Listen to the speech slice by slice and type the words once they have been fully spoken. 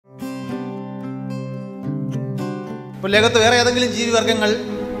ഇപ്പോൾ ലോകത്ത് വേറെ ഏതെങ്കിലും ജീവിവർഗങ്ങൾ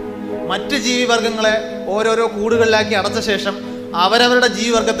മറ്റ് ജീവിവർഗങ്ങളെ ഓരോരോ കൂടുകളിലാക്കി അടച്ച ശേഷം അവരവരുടെ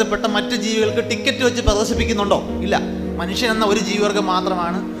ജീവിവർഗത്തിൽപ്പെട്ട മറ്റ് ജീവികൾക്ക് ടിക്കറ്റ് വെച്ച് പ്രദർശിപ്പിക്കുന്നുണ്ടോ? ഇല്ല. മനുഷ്യൻ എന്ന ഒരു ജീവിവർഗം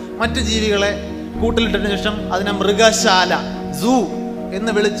മാത്രമാണ് മറ്റ് ജീവികളെ കൂട്ടിലിട്ടതിനു ശേഷം അതിനെ മൃഗശാല, സൂ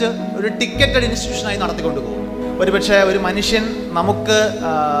എന്ന് വിളിച്ച് ഒരു ടിക്കറ്റഡ് ഇൻസ്റ്റിറ്റ്യൂഷനായി നടത്തിക്കൊണ്ടുപോകും. ഒരുപക്ഷെ ഒരു മനുഷ്യൻ നമുക്ക്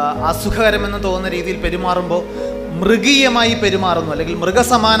അസുഖകരമെന്ന് തോന്നുന്ന രീതിയിൽ പെരുമാറുമ്പോൾ മൃഗീയമായി പെരുമാറുന്നു, അല്ലെങ്കിൽ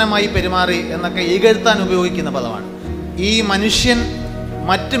മൃഗസമാനമായി പെരുമാറി എന്നൊക്കെ ഇകഴ്ത്താൻ ഉപയോഗിക്കുന്ന പദമാണ്. ഈ മനുഷ്യൻ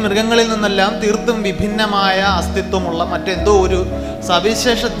മറ്റ് മൃഗങ്ങളിൽ നിന്നെല്ലാം തീർത്തും വിഭിന്നമായ അസ്തിത്വമുള്ള മറ്റെന്തോ ഒരു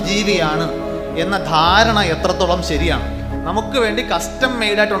സവിശേഷ ജീവിയാണ് എന്ന ധാരണ എത്രത്തോളം ശരിയാണ്? നമുക്ക് വേണ്ടി കസ്റ്റം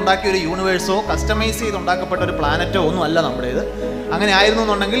മെയ്ഡായിട്ട് ഉണ്ടാക്കിയ ഒരു യൂണിവേഴ്സോ കസ്റ്റമൈസ് ചെയ്ത് ഉണ്ടാക്കപ്പെട്ട ഒരു പ്ലാനറ്റോ ഒന്നും അല്ല നമ്മുടേത്. അങ്ങനെ ആയിരുന്നു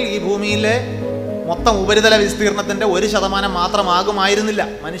എന്നുണ്ടെങ്കിൽ ഈ ഭൂമിയിലെ മൊത്തം ഉപരിതല വിസ്തീർണത്തിൻ്റെ 1% മാത്രമാകുമായിരുന്നില്ല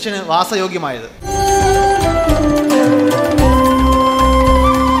മനുഷ്യന് വാസയോഗ്യമായത്.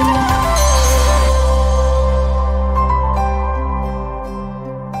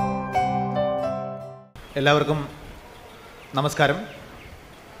 എല്ലാവർക്കും നമസ്കാരം.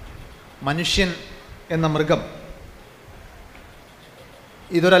 മനുഷ്യൻ എന്ന മൃഗം,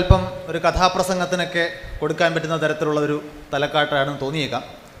 ഇതൊരല്പം ഒരു കഥാപ്രസംഗത്തിനൊക്കെ കൊടുക്കാൻ പറ്റുന്ന തരത്തിലുള്ള ഒരു തലക്കാട്ടാണെന്ന് തോന്നിയേക്കാം.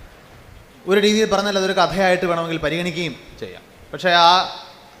 ഒരു രീതിയിൽ പറഞ്ഞാൽ അതൊരു കഥയായിട്ട് വേണമെങ്കിൽ പരിഗണിക്കുകയും ചെയ്യാം. പക്ഷേ ആ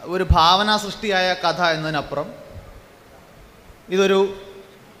ഒരു ഭാവനാ സൃഷ്ടിയായ കഥ എന്നതിനപ്പുറം ഇതൊരു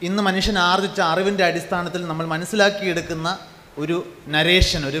ഇന്ന് മനുഷ്യൻ ആർജിച്ച അറിവിൻ്റെ അടിസ്ഥാനത്തിൽ നമ്മൾ മനസ്സിലാക്കിയെടുക്കുന്ന ഒരു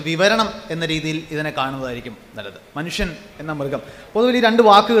നരേഷൻ, ഒരു വിവരണം എന്ന രീതിയിൽ ഇതിനെ കാണുന്നതായിരിക്കും നല്ലത്. മനുഷ്യൻ എന്ന മൃഗം, പൊതുവിൽ ഈ രണ്ട്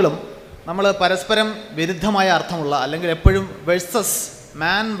വാക്കുകളും നമ്മൾ പരസ്പരം വിരുദ്ധമായ അർത്ഥമുള്ള, അല്ലെങ്കിൽ എപ്പോഴും വേഴ്സസ്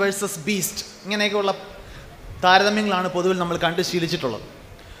മാൻ വേഴ്സസ് ബീസ്റ്റ്, ഇങ്ങനെയൊക്കെയുള്ള താരതമ്യങ്ങളാണ് പൊതുവിൽ നമ്മൾ കണ്ട് ശീലിച്ചിട്ടുള്ളത്.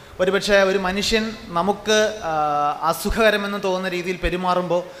 ഒരുപക്ഷെ ഒരു മനുഷ്യൻ നമുക്ക് അസുഖകരമെന്ന് തോന്നുന്ന രീതിയിൽ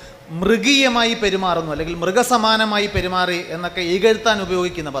പെരുമാറുമ്പോൾ മൃഗീയമായി പെരുമാറുന്നു, അല്ലെങ്കിൽ മൃഗസമാനമായി പെരുമാറി എന്നൊക്കെ ഇകഴ്ത്താൻ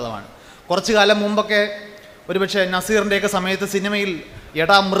ഉപയോഗിക്കുന്ന പദമാണ്. കുറച്ചു കാലം മുമ്പൊക്കെ ഒരുപക്ഷെ നസീറിൻ്റെയൊക്കെ സമയത്ത് സിനിമയിൽ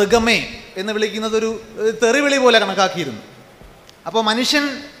എടാ മൃഗമേ എന്ന് വിളിക്കുന്നത് ഒരു തെറിവിളി പോലെ കണക്കാക്കിയിരുന്നു. അപ്പോൾ മനുഷ്യൻ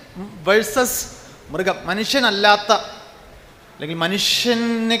വേഴ്സസ് മൃഗം, മനുഷ്യനല്ലാത്ത അല്ലെങ്കിൽ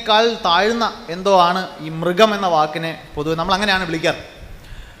മനുഷ്യനേക്കാൾ താഴ്ന്ന എന്തോ ആണ് ഈ മൃഗം എന്ന വാക്കിനെ പൊതുവെ നമ്മൾ അങ്ങനെയാണ് വിളിക്കാറ്.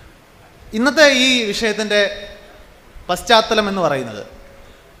 ഇന്നത്തെ ഈ വിഷയത്തിൻ്റെ പശ്ചാത്തലം എന്ന് പറയുന്നത്,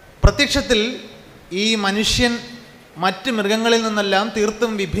 പ്രത്യക്ഷത്തിൽ ഈ മനുഷ്യൻ മറ്റ് മൃഗങ്ങളിൽ നിന്നെല്ലാം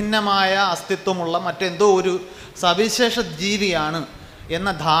തീർത്തും വിഭിന്നമായ അസ്തിത്വമുള്ള മറ്റെന്തോ ഒരു സവിശേഷ ജീവിയാണ് എന്ന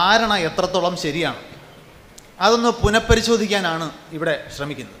ധാരണ എത്രത്തോളം ശരിയാണ് അതൊന്ന് പുനഃപരിശോധിക്കാനാണ് ഇവിടെ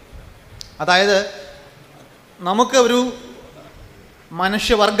ശ്രമിക്കുന്നത്. അതായത് നമുക്ക് ഒരു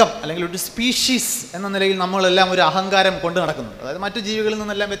മനുഷ്യവർഗം അല്ലെങ്കിൽ ഒരു സ്പീഷീസ് എന്ന നിലയിൽ നമ്മളെല്ലാം ഒരു അഹങ്കാരം കൊണ്ട് നടക്കുന്നുണ്ട്. അതായത് മറ്റു ജീവികളിൽ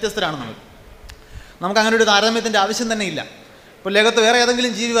നിന്നെല്ലാം വ്യത്യസ്തരാണ് നമുക്ക് അങ്ങനെ ഒരു താരതമ്യത്തിൻ്റെ ആവശ്യം തന്നെ ഇല്ല. ഇപ്പോൾ ലോകത്ത് വേറെ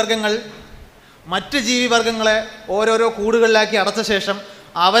ഏതെങ്കിലും ജീവിവർഗങ്ങൾ മറ്റ് ജീവിവർഗങ്ങളെ ഓരോരോ കൂടുകളിലാക്കി അടച്ച ശേഷം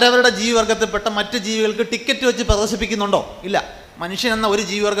അവരവരുടെ ജീവിവർഗത്തിൽപ്പെട്ട മറ്റ് ജീവികൾക്ക് ടിക്കറ്റ് വെച്ച് പ്രദർശിപ്പിക്കുന്നുണ്ടോ? ഇല്ല. മനുഷ്യൻ എന്ന ഒരു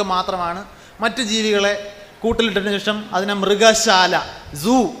ജീവിവർഗം മാത്രമാണ് മറ്റ് ജീവികളെ കൂട്ടിലിട്ടതിനു ശേഷം അതിനെ മൃഗശാല,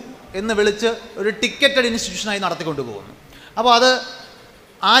 സൂ എന്ന് വിളിച്ച് ഒരു ടിക്കറ്റഡ് ഇൻസ്റ്റിറ്റ്യൂഷനായി നടത്തിക്കൊണ്ടുപോകുന്നു. അപ്പോൾ അത്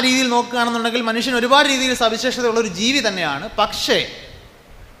ആ രീതിയിൽ നോക്കുകയാണെന്നുണ്ടെങ്കിൽ മനുഷ്യൻ ഒരുപാട് രീതിയിൽ സവിശേഷതയുള്ളൊരു ജീവി തന്നെയാണ്. പക്ഷേ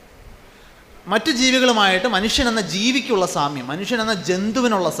മറ്റ് ജീവികളുമായിട്ട് മനുഷ്യൻ എന്ന ജീവിക്കുള്ള സാമ്യം, മനുഷ്യൻ എന്ന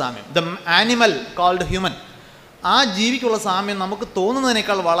ജന്തുവിനുള്ള സാമ്യം, ദ ആനിമൽ കോൾഡ് ഹ്യൂമൻ, ആ ജീവിക്കുള്ള സാമ്യം നമുക്ക്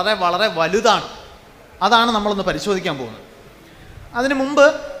തോന്നുന്നതിനേക്കാൾ വളരെ വളരെ വലുതാണ്. അതാണ് നമ്മളൊന്ന് പരിശോധിക്കാൻ പോകുന്നത്. അതിനു മുമ്പ്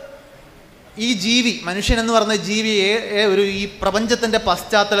ഈ ജീവി, മനുഷ്യൻ എന്ന് പറയുന്ന ജീവിയെ ഈ പ്രപഞ്ചത്തിൻ്റെ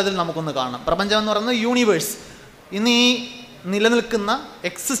പശ്ചാത്തലത്തിൽ നമുക്കൊന്ന് കാണണം. പ്രപഞ്ചം എന്ന് പറയുന്നത് യൂണിവേഴ്സ്, ഇന്ന് ഈ നിലനിൽക്കുന്ന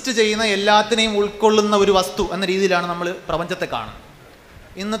എക്സിസ്റ്റ് ചെയ്യുന്ന എല്ലാത്തിനെയും ഉൾക്കൊള്ളുന്ന ഒരു വസ്തു എന്ന രീതിയിലാണ് നമ്മൾ പ്രപഞ്ചത്തെ കാണുന്നത്.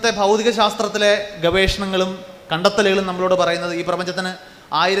 ഇന്നത്തെ ഭൗതിക ശാസ്ത്രത്തിലെ ഗവേഷണങ്ങളും കണ്ടെത്തലുകളും നമ്മളോട് പറയുന്നത് ഈ പ്രപഞ്ചത്തിന്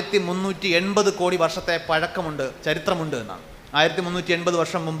 1380 കോടി വർഷത്തെ പഴക്കമുണ്ട്, ചരിത്രമുണ്ട് എന്നാണ്. 1380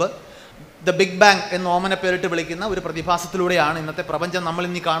 വർഷം മുമ്പ് ദ ബിഗ് ബാങ് എന്ന് ഓമന പേരിട്ട് വിളിക്കുന്ന ഒരു പ്രതിഭാസത്തിലൂടെയാണ് ഇന്നത്തെ പ്രപഞ്ചം, നമ്മൾ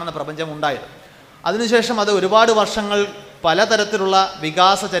ഇന്നീ കാണുന്ന പ്രപഞ്ചം ഉണ്ടായത്. അതിനുശേഷം അത് ഒരുപാട് വർഷങ്ങൾ പലതരത്തിലുള്ള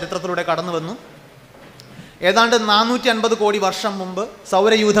വികാസ ചരിത്രത്തിലൂടെ കടന്നു വന്നു. ഏതാണ്ട് 450 കോടി വർഷം മുമ്പ്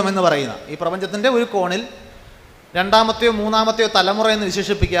സൗരയൂഥം എന്ന് പറയുന്ന ഈ പ്രപഞ്ചത്തിൻ്റെ ഒരു കോണിൽ രണ്ടാമത്തെയോ മൂന്നാമത്തെയോ തലമുറ എന്ന്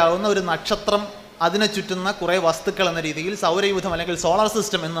വിശേഷിപ്പിക്കാവുന്ന ഒരു നക്ഷത്രം, അതിനെ ചുറ്റുന്ന കുറേ വസ്തുക്കൾ എന്ന രീതിയിൽ സൗരയൂഥം അല്ലെങ്കിൽ സോളാർ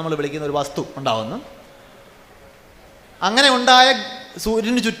സിസ്റ്റം എന്ന് നമ്മൾ വിളിക്കുന്ന ഒരു വസ്തു ഉണ്ടാവുന്നു. അങ്ങനെ ഉണ്ടായ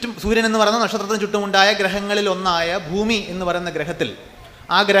സൂര്യൻ എന്ന് പറയുന്ന നക്ഷത്രത്തിന് ചുറ്റുമുണ്ടായ ഗ്രഹങ്ങളിൽ ഒന്നായ ഭൂമി എന്ന് പറയുന്ന ഗ്രഹത്തിൽ,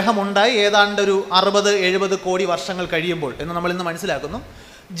 ആ ഗ്രഹമുണ്ടായി ഏതാണ്ട് ഒരു 60-70 കോടി വർഷങ്ങൾ കഴിയുമ്പോൾ എന്ന് നമ്മൾ ഇന്ന് മനസ്സിലാക്കുന്നു,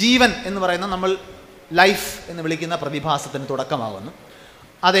 ജീവൻ എന്ന് പറയുന്ന നമ്മൾ ലൈഫ് എന്ന് വിളിക്കുന്ന പ്രതിഭാസത്തിന് തുടക്കമാകുന്നു.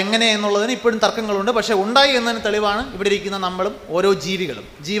 അതെങ്ങനെ എന്നുള്ളതിന് ഇപ്പോഴും തർക്കങ്ങളുണ്ട്. പക്ഷേ ഉണ്ടായി എന്നതിന് തെളിവാണ് ഇവിടെ ഇരിക്കുന്ന നമ്മളും ഓരോ ജീവികളും.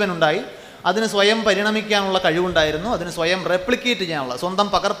 ജീവനുണ്ടായി, അതിന് സ്വയം പരിണമിക്കാനുള്ള കഴിവുണ്ടായിരുന്നു, അതിന് സ്വയം റെപ്ലിക്കേറ്റ് ചെയ്യാനുള്ള, സ്വന്തം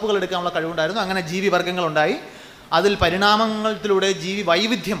പകർപ്പുകൾ എടുക്കാനുള്ള കഴിവുണ്ടായിരുന്നു. അങ്ങനെ ജീവിവർഗങ്ങളുണ്ടായി, അതിൽ പരിണാമങ്ങളിലൂടെ ജീവി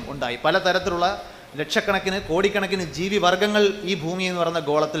വൈവിധ്യം ഉണ്ടായി, പലതരത്തിലുള്ള ലക്ഷക്കണക്കിന് കോടിക്കണക്കിന് ജീവിവർഗങ്ങൾ ഈ ഭൂമി എന്ന് പറയുന്ന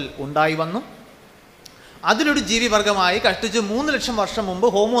ഗോളത്തിൽ ഉണ്ടായി വന്നു. അതിലൊരു ജീവിവർഗമായി കഷ്ടിച്ച് 3 ലക്ഷം വർഷം മുമ്പ്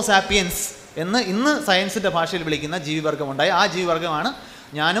ഹോമോസാപ്പിയൻസ് എന്ന് ഇന്ന് സയൻസിൻ്റെ ഭാഷയിൽ വിളിക്കുന്ന ജീവിവർഗമുണ്ടായി. ആ ജീവിവർഗമാണ്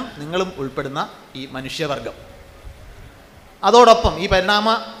ഞാനും നിങ്ങളും ഉൾപ്പെടുന്ന ഈ മനുഷ്യവർഗം. അതോടൊപ്പം ഈ പരിണാമ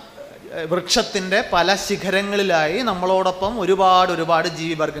വൃക്ഷത്തിൻ്റെ പല ശിഖരങ്ങളിലായി നമ്മളോടൊപ്പം ഒരുപാട്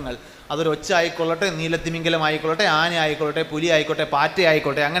ജീവിവർഗങ്ങൾ, അതൊരു ഒച്ച ആയിക്കൊള്ളട്ടെ, നീലത്തിമിംഗലം ആയിക്കൊള്ളട്ടെ, ആന ആയിക്കൊള്ളട്ടെ, പുലി ആയിക്കോട്ടെ, പാറ്റ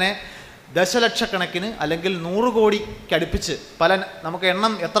ആയിക്കോട്ടെ, അങ്ങനെ ദശലക്ഷക്കണക്കിന് അല്ലെങ്കിൽ 100 കോടിക്കടുപ്പിച്ച് നമുക്ക്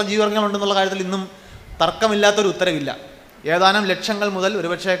എണ്ണം എത്ര ജീവിവർഗങ്ങളുണ്ടെന്നുള്ള കാര്യത്തിൽ ഇന്നും തർക്കമില്ലാത്തൊരു ഉത്തരവില്ല. ഏതാനും ലക്ഷങ്ങൾ മുതൽ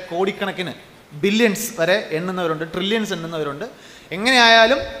ഒരുപക്ഷെ കോടിക്കണക്കിന് ബില്യൺസ് വരെ എണ്ണുന്നവരുണ്ട്, ട്രില്യൺസ് എണ്ണുന്നവരുണ്ട്.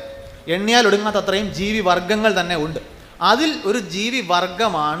 എങ്ങനെയായാലും എണ്ണിയാൽ ഒടുങ്ങാത്തത്രയും ജീവിവർഗങ്ങൾ തന്നെ ഉണ്ട്. അതിൽ ഒരു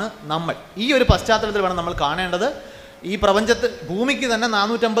ജീവിവർഗമാണ് നമ്മൾ. ഈ ഒരു പശ്ചാത്തലത്തിൽ വേണം നമ്മൾ കാണേണ്ടത്. ഈ ഭൂമിക്ക് തന്നെ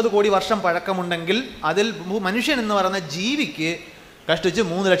 450 കോടി വർഷം പഴക്കമുണ്ടെങ്കിൽ അതിൽ മനുഷ്യൻ എന്ന് പറയുന്ന ജീവിക്ക് കഷ്ടിച്ച്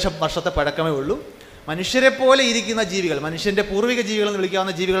 3 ലക്ഷം വർഷത്തെ പഴക്കമേ ഉള്ളൂ. മനുഷ്യരെ പോലെ ഇരിക്കുന്ന ജീവികൾ, മനുഷ്യൻ്റെ പൂർവിക ജീവികൾ എന്ന്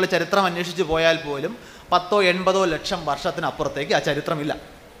വിളിക്കാവുന്ന ജീവികളുടെ ചരിത്രം അന്വേഷിച്ച് പോയാൽ പോലും 10-80 ലക്ഷം വർഷത്തിനപ്പുറത്തേക്ക് ആ ചരിത്രമില്ല.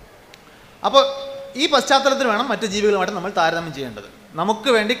 അപ്പോൾ ഈ പശ്ചാത്തലത്തിൽ വേണം മറ്റ് ജീവികളുമായിട്ട് നമ്മൾ താരതമ്യം ചെയ്യേണ്ടത്. നമുക്ക്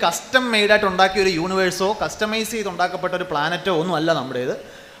വേണ്ടി കസ്റ്റം മെയ്ഡായിട്ട് ഉണ്ടാക്കിയ ഒരു യൂണിവേഴ്സോ കസ്റ്റമൈസ് ചെയ്ത് ഉണ്ടാക്കപ്പെട്ട ഒരു പ്ലാനറ്റോ ഒന്നും അല്ല നമ്മുടേത്.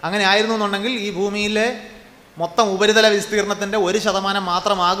 അങ്ങനെ ആയിരുന്നു എന്നുണ്ടെങ്കിൽ ഈ ഭൂമിയിലെ മൊത്തം ഉപരിതല വിസ്തീർണത്തിൻ്റെ 1%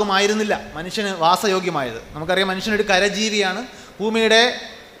 മാത്രമാകുമായിരുന്നില്ല മനുഷ്യന് വാസയോഗ്യമായത്. നമുക്കറിയാം, മനുഷ്യനൊരു കരജീവിയാണ്.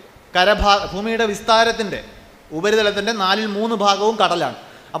 ഭൂമിയുടെ വിസ്താരത്തിൻ്റെ ഉപരിതലത്തിൻ്റെ 4/3 ഭാഗവും കടലാണ്.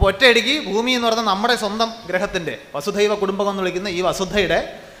 അപ്പോൾ ഒറ്റയടിക്ക് ഭൂമി എന്ന് പറയുന്നത് നമ്മുടെ സ്വന്തം ഗ്രഹത്തിൻ്റെ വസുധൈവ കുടുംബം എന്ന് വിളിക്കുന്ന ഈ വസുധയുടെ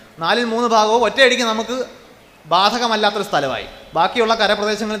 4/3 ഭാഗവും ഒറ്റയടിക്ക് നമുക്ക് ബാധകമല്ലാത്തൊരു സ്ഥലമായി. ബാക്കിയുള്ള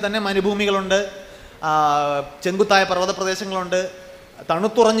കരപ്രദേശങ്ങളിൽ തന്നെ മരുഭൂമികളുണ്ട്, ചെങ്കുത്തായ പർവ്വത പ്രദേശങ്ങളുണ്ട്,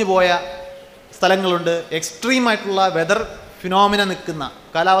 തണുത്തുറഞ്ഞു പോയ സ്ഥലങ്ങളുണ്ട്, എക്സ്ട്രീമായിട്ടുള്ള വെതർ ഫിനോമിന നിൽക്കുന്ന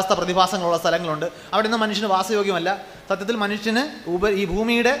കാലാവസ്ഥ പ്രതിഭാസങ്ങളുള്ള സ്ഥലങ്ങളുണ്ട്. അവിടെ നിന്ന് മനുഷ്യന് വാസയോഗ്യമല്ല. സത്യത്തിൽ മനുഷ്യന് ഈ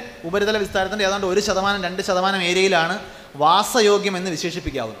ഭൂമിയുടെ ഉപരിതല വിസ്താരത്തിൻ്റെ ഏതാണ്ട് 1%-2% ഏരിയയിലാണ് വാസയോഗ്യം എന്ന്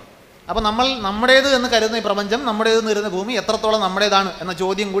വിശേഷിപ്പിക്കാവുന്നത്. അപ്പോൾ നമ്മുടേത് എന്ന് കരുതുന്ന ഈ പ്രപഞ്ചം, നമ്മുടേതെന്ന് കരുതുന്ന ഭൂമി എത്രത്തോളം നമ്മുടേതാണ് എന്ന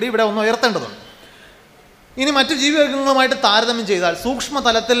ചോദ്യം കൂടി ഇവിടെ ഒന്ന് ഉയർത്തേണ്ടതുണ്ട്. ഇനി മറ്റു ജീവിവർഗങ്ങളുമായിട്ട് താരതമ്യം ചെയ്താൽ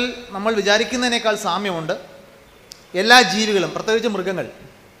സൂക്ഷ്മതലത്തിൽ നമ്മൾ വിചാരിക്കുന്നതിനേക്കാൾ സാമ്യമുണ്ട്. എല്ലാ ജീവികളും, പ്രത്യേകിച്ച് മൃഗങ്ങൾ,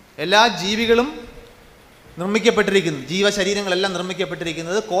 എല്ലാ ജീവികളും നിർമ്മിക്കപ്പെട്ടിരിക്കുന്നത്, ജീവശരീരങ്ങളെല്ലാം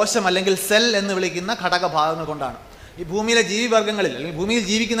നിർമ്മിക്കപ്പെട്ടിരിക്കുന്നത് കോശം അല്ലെങ്കിൽ സെൽ എന്ന് വിളിക്കുന്ന ഘടകഭാഗങ്ങൾ കൊണ്ടാണ്. ഈ ഭൂമിയിലെ ജീവിവർഗങ്ങളിൽ അല്ലെങ്കിൽ ഭൂമിയിൽ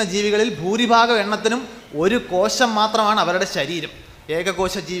ജീവിക്കുന്ന ജീവികളിൽ ഭൂരിഭാഗം എണ്ണത്തിനും ഒരു കോശം മാത്രമാണ് അവരുടെ ശരീരം.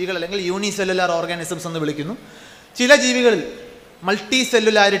 ഏകകോശ ജീവികൾ അല്ലെങ്കിൽ യൂണിസെല്ലുലാർ ഓർഗാനിസംസ് എന്ന് വിളിക്കുന്നു. ചില ജീവികളിൽ മൾട്ടി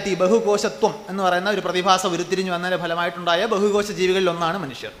സെല്ലുലാരിറ്റി, ബഹുകോശത്വം എന്ന് പറയുന്ന ഒരു പ്രതിഭാസം ഉരുത്തിരിഞ്ഞു വന്നതിൻ്റെ ഫലമായിട്ടുണ്ടായ ബഹുകോശ ജീവികളിൽ ഒന്നാണ്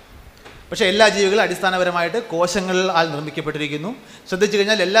മനുഷ്യർ. പക്ഷേ എല്ലാ ജീവികളും അടിസ്ഥാനപരമായിട്ട് കോശങ്ങളാൽ നിർമ്മിക്കപ്പെട്ടിരിക്കുന്നു. ശ്രദ്ധിച്ചു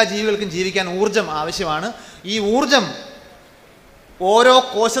കഴിഞ്ഞാൽ എല്ലാ ജീവികൾക്കും ജീവിക്കാൻ ഊർജ്ജം ആവശ്യമാണ്. ഈ ഊർജ്ജം ഓരോ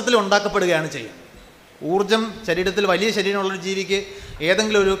കോശത്തിലും ഉണ്ടാക്കപ്പെടുകയാണ് ചെയ്യുക. ഊർജ്ജം ശരീരത്തിൽ, വലിയ ശരീരമുള്ളൊരു ജീവിക്ക്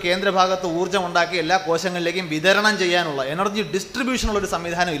ഏതെങ്കിലും ഒരു കേന്ദ്രഭാഗത്ത് ഊർജ്ജം ഉണ്ടാക്കി എല്ലാ കോശങ്ങളിലേക്കും വിതരണം ചെയ്യാനുള്ള എനർജി ഡിസ്ട്രിബ്യൂഷനുള്ളൊരു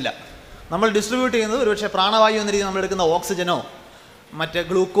സംവിധാനം ഇല്ല. നമ്മൾ ഡിസ്ട്രിബ്യൂട്ട് ചെയ്യുന്നത് ഒരുപക്ഷെ പ്രാണവായു എന്ന രീതിയിൽ നമ്മളെടുക്കുന്ന ഓക്സിജനോ മറ്റ്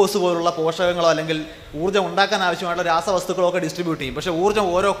ഗ്ലൂക്കോസ് പോലുള്ള പോഷകങ്ങളോ അല്ലെങ്കിൽ ഊർജ്ജം ഉണ്ടാക്കാൻ ആവശ്യമായിട്ടുള്ള രാസവസ്തുക്കളോ ഒക്കെ ഡിസ്ട്രിബ്യൂട്ട് ചെയ്യും. പക്ഷേ ഊർജ്ജം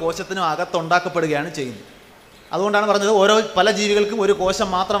ഓരോ കോശത്തിനും അകത്തുണ്ടാക്കപ്പെടുകയാണ് ചെയ്യുന്നത്. അതുകൊണ്ടാണ് പറഞ്ഞത് പല ജീവികൾക്കും ഒരു കോശം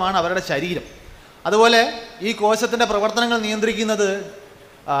മാത്രമാണ് അവരുടെ ശരീരം. അതുപോലെ ഈ കോശത്തിൻ്റെ പ്രവർത്തനങ്ങൾ നിയന്ത്രിക്കുന്നത്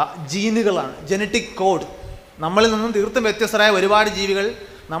ജീനുകളാണ്, ജനറ്റിക് കോഡ്. നമ്മളിൽ നിന്നും തീർത്തും വ്യത്യസ്തരായ ഒരുപാട് ജീവികൾ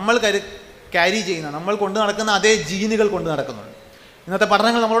നമ്മൾ ക്യാരി ചെയ്യുന്ന, നമ്മൾ കൊണ്ടു നടക്കുന്ന അതേ ജീനുകൾ കൊണ്ടു നടക്കുന്നുണ്ട്. ഇന്നത്തെ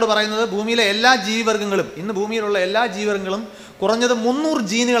പഠനങ്ങൾ നമ്മളോട് പറയുന്നത് ഭൂമിയിലെ എല്ലാ ജീവിവർഗങ്ങളും, ഇന്ന് ഭൂമിയിലുള്ള എല്ലാ ജീവിവർഗങ്ങളും കുറഞ്ഞത് 300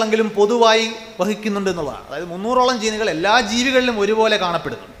 ജീനുകളെങ്കിലും പൊതുവായി വഹിക്കുന്നുണ്ട് എന്നുള്ളതാണ്. അതായത് 300ഓളം ജീനുകൾ എല്ലാ ജീവികളിലും ഒരുപോലെ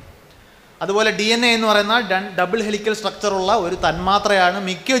കാണപ്പെടുന്നുണ്ട്. അതുപോലെ DNA എന്ന് പറയുന്ന ഡബിൾ ഹെലിക്കൽ സ്ട്രക്ചറുള്ള ഒരു തന്മാത്രയാണ്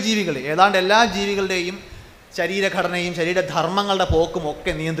മിക്ക ജീവികൾ, ഏതാണ്ട് എല്ലാ ജീവികളുടെയും ശരീരഘടനയും ശരീരധർമ്മങ്ങളുടെ പോക്കും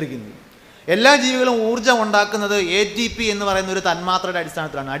ഒക്കെ നിയന്ത്രിക്കുന്നത്. എല്ലാ ജീവികളും ഊർജ്ജം ഉണ്ടാക്കുന്നത് ATP എന്ന് പറയുന്ന ഒരു തന്മാത്രയുടെ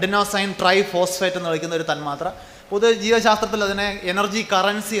അടിസ്ഥാനത്തിലാണ്. അഡിനോസൈൻ ട്രൈ ഫോസ്ഫേറ്റ് എന്ന് വിളിക്കുന്ന ഒരു തന്മാത്ര. പൊതു ജീവശാസ്ത്രത്തിൽ അതിനെ എനർജി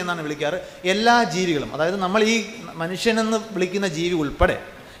കറൻസി എന്നാണ് വിളിക്കാറ്. എല്ലാ ജീവികളും, അതായത് നമ്മൾ ഈ മനുഷ്യനെന്ന് വിളിക്കുന്ന ജീവി ഉൾപ്പെടെ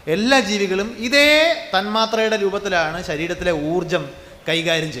എല്ലാ ജീവികളും ഇതേ തന്മാത്രയുടെ രൂപത്തിലാണ് ശരീരത്തിലെ ഊർജ്ജം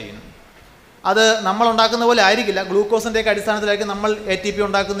കൈകാര്യം ചെയ്യുന്നത്. അത് നമ്മൾ ഉണ്ടാക്കുന്ന പോലെ ആയിരിക്കില്ല. ഗ്ലൂക്കോസിൻ്റെയൊക്കെ അടിസ്ഥാനത്തിലായിരിക്കും നമ്മൾ ATP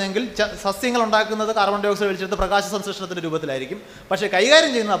ഉണ്ടാക്കുന്നതെങ്കിൽ സസ്യങ്ങൾ ഉണ്ടാക്കുന്നത് കാർബൺ ഡൈ ഓക്സൈഡ് വലിച്ചെടുത്ത് പ്രകാശ സംശ്ലേഷണത്തിൻ്റെ രൂപത്തിലായിരിക്കും. പക്ഷേ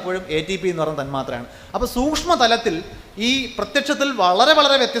കൈകാര്യം ചെയ്യുന്നത് അപ്പോഴും ATP എന്ന് പറയുന്ന തന്മാത്രയാണ്. അപ്പോൾ സൂക്ഷ്മതലത്തിൽ ഈ പ്രത്യക്ഷത്തിൽ വളരെ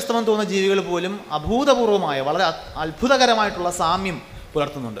വളരെ വ്യത്യസ്തമെന്ന് തോന്നുന്ന ജീവികൾ പോലും അഭൂതപൂർവമായ വളരെ അത്ഭുതകരമായിട്ടുള്ള സാമ്യം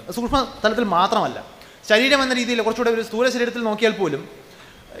പുലർത്തുന്നുണ്ട്. സൂക്ഷ്മതലത്തിൽ മാത്രമല്ല, ശരീരം എന്ന രീതിയിൽ കുറച്ചുകൂടെ ഒരു സ്ഥൂല ശരീരത്തിൽ നോക്കിയാൽ പോലും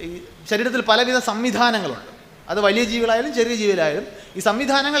ഈ ശരീരത്തിൽ പലവിധ സംവിധാനങ്ങളുണ്ട്. അത് വലിയ ജീവികളായാലും ചെറിയ ജീവികളായാലും ഈ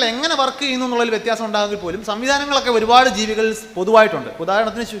സംവിധാനങ്ങൾ എങ്ങനെ വർക്ക് ചെയ്യുന്നു എന്നുള്ളതിൽ വ്യത്യാസം ഉണ്ടാകുമെങ്കിൽ പോലും സംവിധാനങ്ങളൊക്കെ ഒരുപാട് ജീവികൾ പൊതുവായിട്ടുണ്ട്.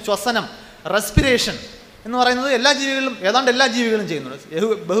 ഉദാഹരണത്തിന് ശ്വസനം, റെസ്പിറേഷൻ എന്ന് പറയുന്നത് എല്ലാ ജീവികളിലും, ഏതാണ്ട് എല്ലാ ജീവികളും ചെയ്യുന്നുണ്ട്.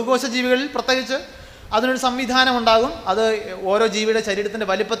 ബഹുകോശ ജീവികളിൽ പ്രത്യേകിച്ച് അതിനൊരു സംവിധാനം ഉണ്ടാകും. അത് ഓരോ ജീവിയുടെ ശരീരത്തിൻ്റെ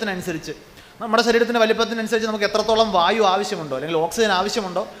വലിപ്പത്തിനനുസരിച്ച്, നമ്മുടെ ശരീരത്തിൻ്റെ വലിപ്പത്തിനനുസരിച്ച് നമുക്ക് എത്രത്തോളം വായു ആവശ്യമുണ്ടോ അല്ലെങ്കിൽ ഓക്സിജൻ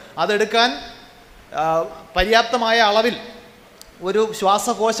ആവശ്യമുണ്ടോ അതെടുക്കാൻ പര്യാപ്തമായ അളവിൽ ഒരു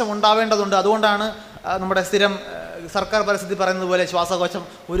ശ്വാസകോശം ഉണ്ടാവേണ്ടതുണ്ട്. അതുകൊണ്ടാണ് നമ്മുടെ സ്ഥിരം സർക്കാർ പരിസ്ഥിതി പറയുന്നത് പോലെ ശ്വാസകോശം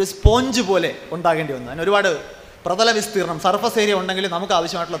ഒരു സ്പോഞ്ച് പോലെ ഉണ്ടാകേണ്ടി വന്നത്. അതിന് ഒരുപാട് പ്രതല വിസ്തീർണം, സർഫസ് ഏരിയ ഉണ്ടെങ്കിൽ നമുക്ക്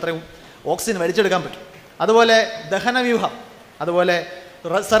ആവശ്യമായിട്ടുള്ള അത്രയും ഓക്സിജൻ വലിച്ചെടുക്കാൻ പറ്റും. അതുപോലെ ദഹനവ്യൂഹം, അതുപോലെ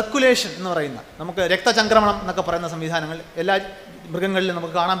സർക്കുലേഷൻ എന്ന് പറയുന്ന, നമുക്ക് രക്തചംക്രമണം എന്നൊക്കെ പറയുന്ന സംവിധാനങ്ങൾ എല്ലാ മൃഗങ്ങളിലും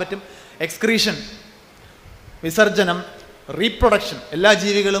നമുക്ക് കാണാൻ പറ്റും. എക്സ്ക്രീഷൻ, വിസർജനം, റീപ്രൊഡക്ഷൻ, എല്ലാ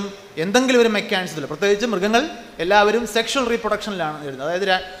ജീവികളും എന്തെങ്കിലും ഒരു മെക്കാനിസത്തിൽ, പ്രത്യേകിച്ച് മൃഗങ്ങൾ എല്ലാവരും സെക്ഷൽ റീപ്രൊഡക്ഷനിലാണ് വരുന്നത്. അതായത്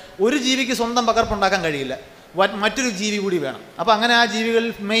ഒരു ജീവിക്ക് സ്വന്തം പകർപ്പുണ്ടാക്കാൻ കഴിയില്ല, മറ്റൊരു ജീവി കൂടി വേണം. അപ്പോൾ അങ്ങനെ ആ ജീവികളിൽ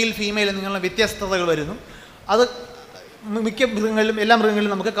മെയിൽ ഫീമെയിൽ എന്നിങ്ങനെയുള്ള വ്യത്യസ്തതകൾ വരുന്നു. അത് മിക്ക മൃഗങ്ങളിലും, എല്ലാ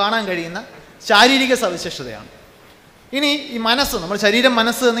മൃഗങ്ങളിലും നമുക്ക് കാണാൻ കഴിയുന്ന ശാരീരിക സവിശേഷതയാണ്. ഇനി ഈ മനസ്സ്, നമ്മൾ ശരീരം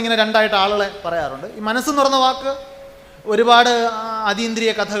മനസ്സ് എന്നിങ്ങനെ രണ്ടായിട്ട് ആളുകളെ പറയാറുണ്ട്. ഈ മനസ്സെന്ന് പറയുന്ന വാക്ക് ഒരുപാട്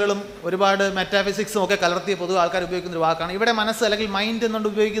അതീന്ദ്രിയ കഥകളും ഒരുപാട് മെറ്റാഫിസിക്സും ഒക്കെ കലർത്തിയ പൊതുവെ ആൾക്കാർ ഉപയോഗിക്കുന്ന ഒരു വാക്കാണ്. ഇവിടെ മനസ്സ് അല്ലെങ്കിൽ മൈൻഡ് എന്നുകൊണ്ട്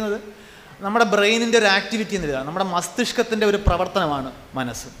ഉപയോഗിക്കുന്നത് നമ്മുടെ ബ്രെയിനിൻ്റെ ഒരു ആക്ടിവിറ്റി എന്നതാണ്, നമ്മുടെ മസ്തിഷ്കത്തിൻ്റെ ഒരു പ്രവർത്തനമാണ്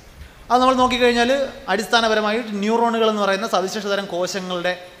മനസ്സ്. അത് നമ്മൾ നോക്കിക്കഴിഞ്ഞാൽ അടിസ്ഥാനപരമായിട്ട് ന്യൂറോണുകൾ എന്ന് പറയുന്ന സവിശേഷതരം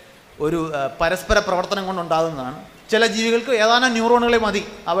കോശങ്ങളുടെ ഒരു പരസ്പര പ്രവർത്തനം കൊണ്ടുണ്ടാകുന്നതാണ്. ചില ജീവികൾക്ക് ഏതാനും ന്യൂറോണുകളെ മതി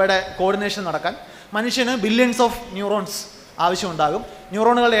അവയുടെ കോർഡിനേഷൻ നടക്കാൻ. മനുഷ്യന് ബില്യൺസ് ഓഫ് ന്യൂറോൺസ് ആവശ്യമുണ്ടാകും.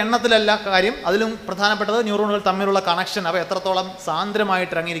 ന്യൂറോണുകളുടെ എണ്ണത്തിലല്ല കാര്യം, അതിലും പ്രധാനപ്പെട്ടത് ന്യൂറോണുകൾ തമ്മിലുള്ള കണക്ഷൻ, അവ എത്രത്തോളം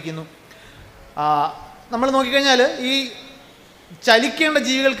സാന്ദ്രമായിട്ട് ഇറങ്ങിയിരിക്കുന്നു. നമ്മൾ നോക്കിക്കഴിഞ്ഞാൽ ഈ ചലിക്കേണ്ട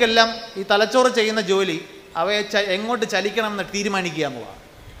ജീവികൾക്കെല്ലാം ഈ തലച്ചോറ് ചെയ്യുന്ന ജോലി അവയെ എങ്ങോട്ട് ചലിക്കണം എന്ന് തീരുമാനിക്കുക എന്നുള്ളതാണ്.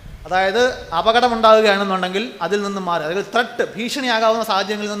 അതായത് അപകടമുണ്ടാകുകയാണെന്നുണ്ടെങ്കിൽ അതിൽ നിന്ന് മാറുക, അതായത് ത്രെട്ട്, ഭീഷണിയാകാവുന്ന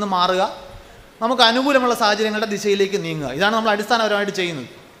സാഹചര്യങ്ങളിൽ നിന്ന് മാറുക, നമുക്ക് അനുകൂലമുള്ള സാഹചര്യങ്ങളുടെ ദിശയിലേക്ക് നീങ്ങുക. ഇതാണ് നമ്മൾ അടിസ്ഥാനപരമായിട്ട് ചെയ്യുന്നത്.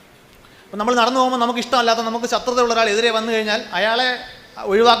 അപ്പം നമ്മൾ നടന്നു പോകുമ്പോൾ നമുക്ക് ഇഷ്ടമല്ലാത്ത, നമുക്ക് ശത്രുതയുള്ള ഒരാൾ എതിരെ വന്നു കഴിഞ്ഞാൽ അയാളെ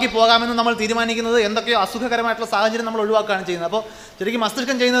ഒഴിവാക്കി പോകാമെന്ന് നമ്മൾ തീരുമാനിക്കുന്നത് എന്തൊക്കെയോ അസുഖകരമായിട്ടുള്ള സാഹചര്യം നമ്മൾ ഒഴിവാക്കുകയാണ് ചെയ്യുന്നത്. അപ്പോൾ ശരിക്കും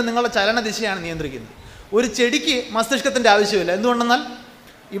മസ്തിഷ്കം ചെയ്യുന്നത് നിങ്ങളുടെ ചലന ദിശയാണ് നിയന്ത്രിക്കുന്നത്. ഒരു ചെടിക്ക് മസ്തിഷ്കത്തിൻ്റെ ആവശ്യമില്ല. എന്തുകൊണ്ടെന്നാൽ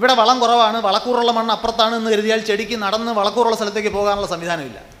ഇവിടെ വളം കുറവാണ്, വളക്കൂറുള്ള മണ്ണ് അപ്പുറത്താണ് എന്ന് കരുതിയാൽ ചെടിക്ക് നടന്ന് വളക്കൂറുള്ള സ്ഥലത്തേക്ക് പോകാനുള്ള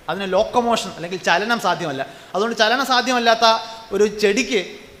സംവിധാനമില്ല. അതിന് ലോക്കോമോഷൻ അല്ലെങ്കിൽ ചലനം സാധ്യമല്ല. അതുകൊണ്ട് ചലനം സാധ്യമല്ലാത്ത ഒരു ചെടിക്ക്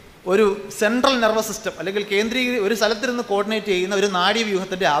ഒരു സെൻട്രൽ നെർവസ് സിസ്റ്റം അല്ലെങ്കിൽ ഒരു സ്ഥലത്തിരുന്ന് കോർഡിനേറ്റ് ചെയ്യുന്ന ഒരു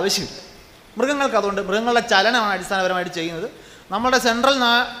നാഡീവ്യൂഹത്തിൻ്റെ ആവശ്യമില്ല. മൃഗങ്ങൾക്ക് അതുകൊണ്ട് മൃഗങ്ങളുടെ ചലനമാണ് അടിസ്ഥാനപരമായിട്ട് ചെയ്യുന്നത്. നമ്മുടെ സെൻട്രൽ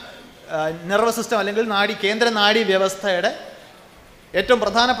നെർവസ് സിസ്റ്റം അല്ലെങ്കിൽ കേന്ദ്ര നാഡീ വ്യവസ്ഥയുടെ ഏറ്റവും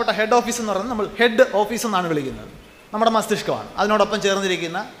പ്രധാനപ്പെട്ട ഹെഡ് ഓഫീസ് എന്ന് പറയുന്നത് നമ്മൾ ഹെഡ് ഓഫീസ് എന്നാണ് വിളിക്കുന്നത്, നമ്മുടെ മസ്തിഷ്കമാണ്. അതിനോടൊപ്പം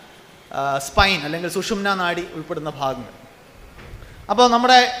ചേർന്നിരിക്കുന്ന സ്പൈൻ അല്ലെങ്കിൽ സുഷുമ്ന നാഡി ഉൾപ്പെടുന്ന ഭാഗങ്ങൾ.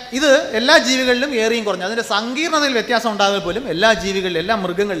 അപ്പോൾ ഇത് എല്ലാ ജീവികളിലും ഏറിയും കുറഞ്ഞു, അതിൻ്റെ സങ്കീർണതയിൽ വ്യത്യാസം ഉണ്ടാകുമ്പോൾ പോലും എല്ലാ ജീവികളിലും, എല്ലാ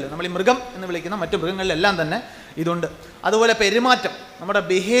മൃഗങ്ങളിലും, നമ്മൾ ഈ മൃഗം എന്ന് വിളിക്കുന്ന മറ്റു മൃഗങ്ങളിലെല്ലാം തന്നെ ഇതുണ്ട്. അതുപോലെ പെരുമാറ്റം, നമ്മുടെ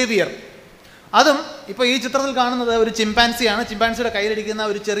ബിഹേവിയർ, അതും ഇപ്പോൾ ഈ ചിത്രത്തിൽ കാണുന്നത് ഒരു ചിമ്പാൻസിയാണ്. ചിമ്പാൻസിയുടെ കയ്യിലിരിക്കുന്ന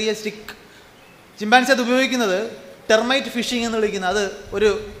ഒരു ചെറിയ സ്റ്റിക്ക്, ചിമ്പാൻസി അത് ഉപയോഗിക്കുന്നത് ടെർമൈറ്റ് ഫിഷിംഗ് എന്ന് വിളിക്കുന്നത്, അത് ഒരു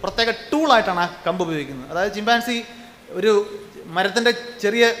പ്രത്യേക ടൂളായിട്ടാണ് ആ കമ്പ് ഉപയോഗിക്കുന്നത്. അതായത് ചിമ്പാൻസി ഒരു മരത്തിൻ്റെ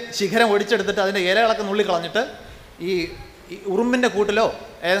ചെറിയ ശിഖരം ഒടിച്ചെടുത്തിട്ട് അതിൻ്റെ ഇലകളൊക്കെ നുള്ളിക്കളഞ്ഞിട്ട് ഈ ഉറുമ്പിൻ്റെ കൂട്ടിലോ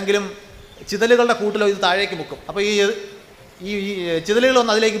ഏതെങ്കിലും ചിതലുകളുടെ കൂട്ടിലോ ഇത് താഴേക്ക് മുക്കും. അപ്പോൾ ഈ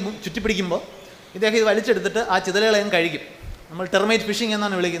ചിതലുകളൊന്ന് അതിലേക്ക് ചുറ്റിപ്പിടിക്കുമ്പോൾ ഇദ്ദേഹം ഇത് വലിച്ചെടുത്തിട്ട് ആ ചിതലുകളെയും കഴിക്കും. നമ്മൾ ടെർമൈറ്റ് ഫിഷിംഗ്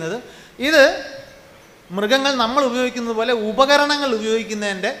എന്നാണ് വിളിക്കുന്നത്. ഇത് മൃഗങ്ങൾ നമ്മൾ ഉപയോഗിക്കുന്നത് പോലെ ഉപകരണങ്ങൾ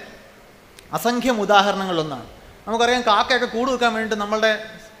ഉപയോഗിക്കുന്നതിൻ്റെ അസംഖ്യം ഉദാഹരണങ്ങളിലൊന്നാണ്. നമുക്കറിയാം, കാക്കയൊക്കെ കൂട് വെക്കാൻ വേണ്ടിയിട്ട് നമ്മളുടെ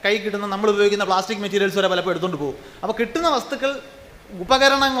കൈ കിട്ടുന്ന, നമ്മൾ ഉപയോഗിക്കുന്ന പ്ലാസ്റ്റിക് മെറ്റീരിയൽസ് വരെ പലപ്പോൾ എടുത്തുകൊണ്ട് പോകും. അപ്പോൾ കിട്ടുന്ന വസ്തുക്കൾ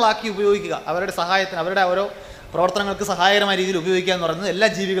ഉപകരണങ്ങളാക്കി ഉപയോഗിക്കുക, അവരുടെ സഹായത്തിന്, അവരുടെ ഓരോ പ്രവർത്തനങ്ങൾക്ക് സഹായകരമായ രീതിയിൽ ഉപയോഗിക്കുക എന്ന് പറയുന്നത് എല്ലാ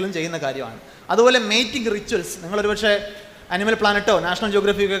ജീവികളും ചെയ്യുന്ന കാര്യമാണ്. അതുപോലെ മേറ്റിംഗ് റിച്വൽസ്, നിങ്ങളൊരു പക്ഷേ അനിമൽ പ്ലാനറ്റോ നാഷണൽ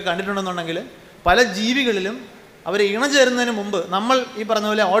ജിയോഗ്രഫിയൊക്കെ കണ്ടിട്ടുണ്ടെന്നുണ്ടെങ്കിൽ പല ജീവികളിലും അവർ ഇണചേരുന്നതിന് മുമ്പ് നമ്മൾ ഈ പറഞ്ഞ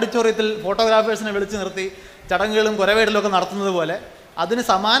പോലെ ഓഡിറ്റോറിയത്തിൽ ഫോട്ടോഗ്രാഫേഴ്സിനെ വിളിച്ച് നിർത്തി ചടങ്ങുകളും കുരവേടലും ഒക്കെ നടത്തുന്നത് പോലെ അതിന്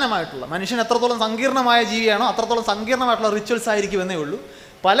സമാനമായിട്ടുള്ള, മനുഷ്യൻ എത്രത്തോളം സങ്കീർണമായ ജീവിയാണോ അത്രത്തോളം സങ്കീർണമായിട്ടുള്ള റിച്വൽസ് ആയിരിക്കുമെന്നേ ഉള്ളൂ.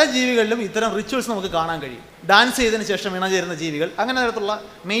 പല ജീവികളിലും ഇത്തരം റിച്വൽസ് നമുക്ക് കാണാൻ കഴിയും. ഡാൻസ് ചെയ്തതിന് ശേഷം ഇണചേരുന്ന ജീവികൾ, അങ്ങനെ തരത്തിലുള്ള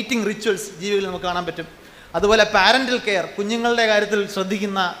മേറ്റിംഗ് റിച്വൽസ് ജീവികളിൽ നമുക്ക് കാണാൻ പറ്റും. അതുപോലെ പാരൻ്റൽ കെയർ, കുഞ്ഞുങ്ങളുടെ കാര്യത്തിൽ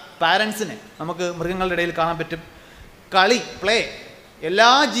ശ്രദ്ധിക്കുന്ന പാരൻസിനെ നമുക്ക് മൃഗങ്ങളുടെ ഇടയിൽ കാണാൻ പറ്റും. കളി, പ്ലേ, എല്ലാ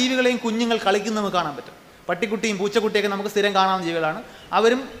ജീവികളെയും കുഞ്ഞുങ്ങൾ കളിക്കുന്നത് നമുക്ക് കാണാൻ പറ്റും. പട്ടിക്കുട്ടിയും പൂച്ചക്കുട്ടിയൊക്കെ നമുക്ക് സ്ഥിരം കാണാവുന്ന ജീവികളാണ്.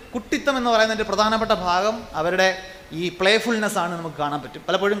 അവരും കുട്ടിത്തം എന്ന് പറയുന്നതിൻ്റെ പ്രധാനപ്പെട്ട ഭാഗം അവരുടെ ഈ പ്ലേഫുൾനെസ് ആണ് നമുക്ക് കാണാൻ പറ്റും.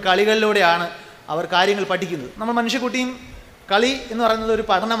 പലപ്പോഴും കളികളിലൂടെയാണ് അവർ കാര്യങ്ങൾ പഠിക്കുന്നത്. നമ്മൾ മനുഷ്യക്കുട്ടിയും കളി എന്ന് പറയുന്നത് ഒരു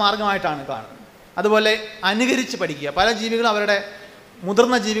പഠന മാർഗമായിട്ടാണ് കാണുന്നത്. അതുപോലെ അനുകരിച്ച് പഠിക്കുക, പല ജീവികളും അവരുടെ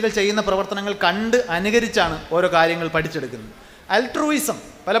മുതിർന്ന ജീവികൾ ചെയ്യുന്ന പ്രവർത്തനങ്ങൾ കണ്ട് അനുകരിച്ചാണ് ഓരോ കാര്യങ്ങൾ പഠിച്ചെടുക്കുന്നത്. അൾട്രൂയിസം,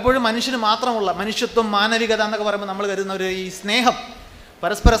 പലപ്പോഴും മനുഷ്യന് മാത്രമുള്ള മനുഷ്യത്വം, മാനവികത എന്നൊക്കെ പറയുമ്പോൾ നമ്മൾ കരുതുന്ന ഒരു ഈ സ്നേഹം,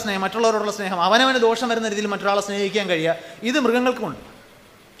 പരസ്പര സ്നേഹം, മറ്റുള്ളവരോടുള്ള സ്നേഹം, അവനവന് ദോഷം വരുന്ന രീതിയിൽ മറ്റൊരാളെ സ്നേഹിക്കാൻ കഴിയുക, ഇത് മൃഗങ്ങൾക്കുമുണ്ട്.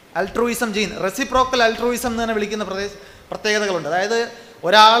 അൾട്രൂയിസം ജീൻ, റെസിപ്രോക്കൽ അൾട്രൂയിസം എന്ന് തന്നെ വിളിക്കുന്ന പ്രത്യേകതകളുണ്ട്. അതായത്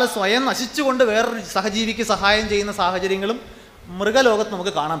ഒരാൾ സ്വയം നശിച്ചുകൊണ്ട് വേറൊരു സഹജീവിക്ക് സഹായം ചെയ്യുന്ന സാഹചര്യങ്ങളും മൃഗലോകത്ത്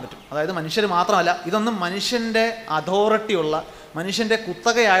നമുക്ക് കാണാൻ പറ്റും. അതായത് മനുഷ്യർ മാത്രമല്ല, ഇതൊന്നും മനുഷ്യൻ്റെ അതോറിറ്റിയുള്ള, മനുഷ്യൻ്റെ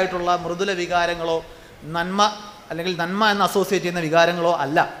കുത്തകയായിട്ടുള്ള മൃദുല വികാരങ്ങളോ നന്മ അല്ലെങ്കിൽ നന്മ എന്ന് അസോസിയേറ്റ് ചെയ്യുന്ന വികാരങ്ങളോ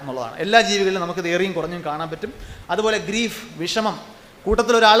അല്ല എന്നുള്ളതാണ്. എല്ലാ ജീവികളിലും നമുക്ക് ഏറിയും കുറഞ്ഞും കാണാൻ പറ്റും. അതുപോലെ ഗ്രീഫ്, വിഷമം,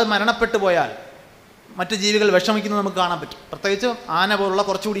 കൂട്ടത്തിലൊരാൾ മരണപ്പെട്ടു പോയാൽ മറ്റ് ജീവികൾ വിഷമിക്കുന്നത് നമുക്ക് കാണാൻ പറ്റും. പ്രത്യേകിച്ച് ആന പോലുള്ള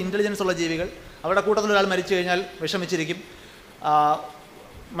കുറച്ചുകൂടി ഇൻ്റലിജൻസ് ഉള്ള ജീവികൾ, അവരുടെ കൂട്ടത്തിലൊരാൾ മരിച്ചു കഴിഞ്ഞാൽ വിഷമിച്ചിരിക്കും.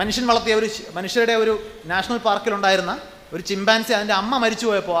 മനുഷ്യൻ വളർത്തിയ മനുഷ്യരുടെ ഒരു നാഷണൽ പാർക്കിലുണ്ടായിരുന്ന ഒരു ചിമ്പാൻസി, അതിൻ്റെ അമ്മ മരിച്ചു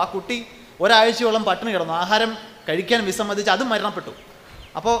പോയപ്പോൾ ആ കുട്ടി ഒരാഴ്ചയോളം പട്ടിണി കിടന്നു, ആഹാരം കഴിക്കാൻ വിസമ്മതിച്ച് അതും മരണപ്പെട്ടു.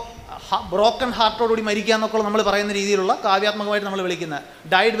 അപ്പോൾ ബ്രോക്കൺ ഹാർട്ടോടുകൂടി മരിക്കുക എന്നൊക്കെ നമ്മൾ പറയുന്ന രീതിയിലുള്ള കാവ്യാത്മകമായിട്ട് നമ്മൾ വിളിക്കുന്ന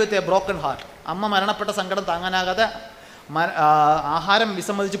died with a broken heart. അമ്മ മരണപ്പെട്ട സങ്കടം താങ്ങാനാകാതെ ആഹാരം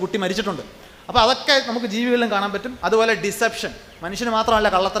വിസമ്മതിച്ച് കുട്ടി മരിച്ചിട്ടുണ്ട്. അപ്പോൾ അതൊക്കെ നമുക്ക് ജീവികളിലും കാണാൻ പറ്റും. അതുപോലെ ഡിസെപ്ഷൻ, മനുഷ്യന് മാത്രമല്ല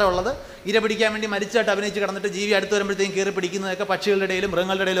കള്ളത്തരം ഉള്ളത്. ഇര പിടിക്കാൻ വേണ്ടി മരിച്ചായിട്ട് അഭിനയിച്ച് കിടന്നിട്ട് ജീവി അടുത്ത് വരുമ്പോഴത്തേക്കും കയറി പിടിക്കുന്നതൊക്കെ പക്ഷികളുടെ ഇടയിലും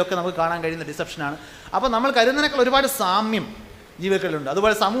മൃഗങ്ങളുടെ ഇടയിലും ഒക്കെ നമുക്ക് കാണാൻ കഴിയുന്ന ഡിസെപ്ഷനാണ്. അപ്പോൾ നമ്മൾ കരുതുന്നതിനേക്കാൾ ഒരുപാട് സാമ്യം ജീവികളിലുണ്ട്.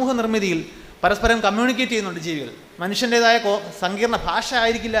 അതുപോലെ സമൂഹ നിർമ്മിതിയിൽ പരസ്പരം കമ്മ്യൂണിക്കേറ്റ് ചെയ്യുന്നുണ്ട് ജീവികൾ. മനുഷ്യൻ്റേതായ സങ്കീർണ്ണ ഭാഷ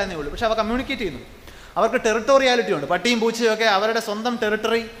ആയിരിക്കില്ല എന്നേ ഉള്ളൂ, പക്ഷേ അവ കമ്മ്യൂണിക്കേറ്റ് ചെയ്യുന്നു. അവർക്ക് ടെറിട്ടോറിയാലിറ്റി ഉണ്ട്. പട്ടിയും പൂച്ചയും ഒക്കെ അവരുടെ സ്വന്തം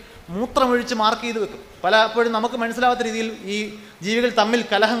ടെറിട്ടറി മൂത്രമൊഴിച്ച് മാർക്ക് ചെയ്ത് വെക്കും. പലപ്പോഴും നമുക്ക് മനസ്സിലാവാത്ത രീതിയിൽ ഈ ജീവികൾ തമ്മിൽ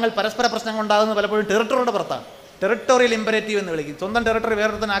കലഹങ്ങൾ, പരസ്പര പ്രശ്നങ്ങൾ ഉണ്ടാകുന്നത് പലപ്പോഴും ടെറിട്ടറിയുടെ പുറത്താണ്. ടെറിട്ടോറിയൽ ഇമ്പരേറ്റീവ് എന്ന് വിളിക്കും. സ്വന്തം ടെറിട്ടറി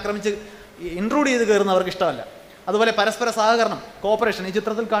വേറൊരുത്തനെ ആക്രമിച്ച് ഇൻട്രൂഡ് ചെയ്ത് കയറുന്ന അവർക്ക് ഇഷ്ടമല്ല. അതുപോലെ പരസ്പര സഹകരണം, കോപ്പറേഷൻ. ഈ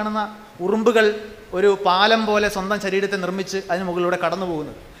ചിത്രത്തിൽ കാണുന്ന ഉറുമ്പുകൾ ഒരു പാലം പോലെ സ്വന്തം ശരീരത്തെ നിർമ്മിച്ച് അതിന് മുകളിലൂടെ കടന്നു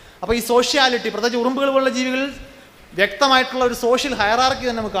പോകുന്നത്. അപ്പോൾ ഈ സോഷ്യാലിറ്റി, പ്രത്യേകിച്ച് ഉറുമ്പുകൾ പോലുള്ള ജീവികളിൽ വ്യക്തമായിട്ടുള്ള ഒരു സോഷ്യൽ ഹയറാർക്കി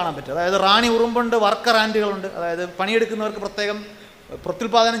തന്നെ നമുക്ക് കാണാൻ പറ്റും. അതായത് റാണി ഉറുമ്പുണ്ട്, വർക്കർ ആൻറ്റുകളുണ്ട്. അതായത് പണിയെടുക്കുന്നവർക്ക് പ്രത്യേകം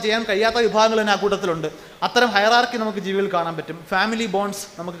പ്രത്യുൽപാദനം ചെയ്യാൻ കഴിയാത്ത വിഭാഗങ്ങൾ തന്നെ ആ കൂട്ടത്തിലുണ്ട്. അത്തരം ഹയറാർക്കി നമുക്ക് ജീവികളിൽ കാണാൻ പറ്റും. ഫാമിലി ബോണ്ട്സ്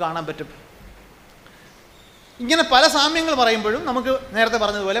നമുക്ക് കാണാൻ പറ്റും. ഇങ്ങനെ പല സാമ്യങ്ങൾ പറയുമ്പോഴും നമുക്ക് നേരത്തെ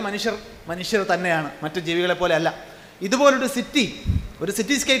പറഞ്ഞതുപോലെ മനുഷ്യർ തന്നെയാണ്, മറ്റു ജീവികളെ പോലെ അല്ല. ഇതുപോലൊരു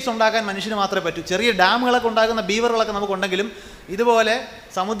സിറ്റി സ്കേപ്സ് ഉണ്ടാക്കാൻ മനുഷ്യന് മാത്രമേ പറ്റൂ. ചെറിയ ഡാമുകളൊക്കെ ഉണ്ടാകുന്ന ബീവറുകളൊക്കെ നമുക്കുണ്ടെങ്കിലും ഇതുപോലെ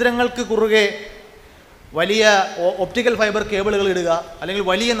സമുദ്രങ്ങൾക്ക് കുറുകെ വലിയ ഒപ്റ്റിക്കൽ ഫൈബർ കേബിളുകൾ ഇടുക, അല്ലെങ്കിൽ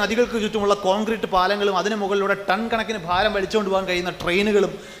വലിയ നദികൾക്ക് ചുറ്റുമുള്ള കോൺക്രീറ്റ് പാലങ്ങളും അതിന് മുകളിലൂടെ ടൺ കണക്കിന് ഭാരം വലിച്ചുകൊണ്ട് പോകാൻ കഴിയുന്ന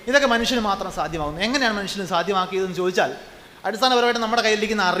ട്രെയിനുകളും, ഇതൊക്കെ മനുഷ്യന് മാത്രം സാധ്യമാകുന്നു. എങ്ങനെയാണ് മനുഷ്യന് സാധ്യമാക്കിയതെന്ന് ചോദിച്ചാൽ അടിസ്ഥാനപരമായിട്ട് നമ്മുടെ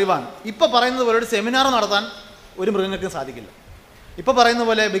കയ്യിലിരിക്കുന്ന അറിവാണ്. ഇപ്പോൾ പറയുന്നത് പോലെ ഒരു സെമിനാർ നടത്താൻ ഒരു മൃഗങ്ങൾക്കും സാധിക്കില്ല. ഇപ്പോൾ പറയുന്ന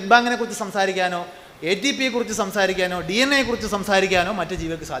പോലെ ബിഗ് ബാങ്ങിനെ കുറിച്ച് സംസാരിക്കാനോ ATPയെ കുറിച്ച് സംസാരിക്കാനോ DNA കുറിച്ച് സംസാരിക്കാനോ മറ്റ്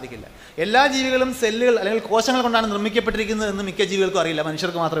ജീവികൾക്ക് സാധിക്കില്ല. എല്ലാ ജീവികളും സെല്ലുകൾ അല്ലെങ്കിൽ കോശങ്ങൾ കൊണ്ടാണ് നിർമ്മിക്കപ്പെട്ടിരിക്കുന്നത് എന്ന് മിക്ക ജീവികൾക്കും അറിയില്ല,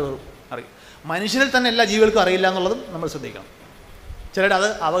 മനുഷ്യർക്ക് മാത്രമേ അറിയൂ. മനുഷ്യരിൽ തന്നെ എല്ലാ ജീവികൾക്കും അറിയില്ല എന്നുള്ളതും നമ്മൾ ശ്രദ്ധിക്കണം. ചിലർ അത്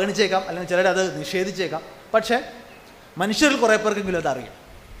അവഗണിച്ചേക്കാം, അല്ലെങ്കിൽ ചിലർ അത് നിഷേധിച്ചേക്കാം. പക്ഷേ മനുഷ്യരിൽ കുറേ പേർക്കെങ്കിലും അത് അറിയാം.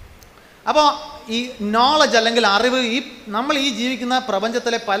 അപ്പോൾ ഈ നോളജ് അല്ലെങ്കിൽ അറിവ്, നമ്മൾ ഈ ജീവിക്കുന്ന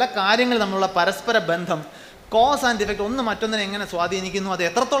പ്രപഞ്ചത്തിലെ പല കാര്യങ്ങൾ തമ്മിലുള്ള പരസ്പര ബന്ധം, കോസ് ആൻഡ് ഇഫക്റ്റ്, ഒന്ന് മറ്റൊന്നിനെ എങ്ങനെ സ്വാധീനിക്കുന്നു, അത്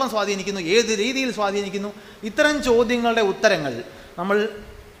എത്രത്തോളം സ്വാധീനിക്കുന്നു, ഏത് രീതിയിൽ സ്വാധീനിക്കുന്നു, ഇത്തരം ചോദ്യങ്ങളുടെ ഉത്തരങ്ങൾ നമ്മൾ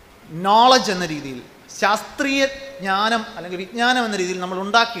നോളജ് എന്ന രീതിയിൽ, ശാസ്ത്രീയ ജ്ഞാനം അല്ലെങ്കിൽ വിജ്ഞാനം എന്ന രീതിയിൽ നമ്മൾ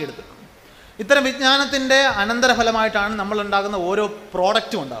ഉണ്ടാക്കിയെടുത്തിട്ടുണ്ട്. ഇത്തരം വിജ്ഞാനത്തിൻ്റെ അനന്തരഫലമായിട്ടാണ് നമ്മൾ ഉണ്ടാകുന്ന ഓരോ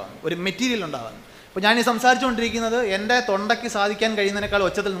പ്രോഡക്റ്റും ഉണ്ടാകുന്നത്, ഒരു മെറ്റീരിയൽ ഉണ്ടാകുന്നത്. ഇപ്പോൾ ഞാൻ ഈ സംസാരിച്ചുകൊണ്ടിരിക്കുന്നത് എൻ്റെ തൊണ്ടയ്ക്ക് സാധിക്കാൻ കഴിയുന്നതിനേക്കാൾ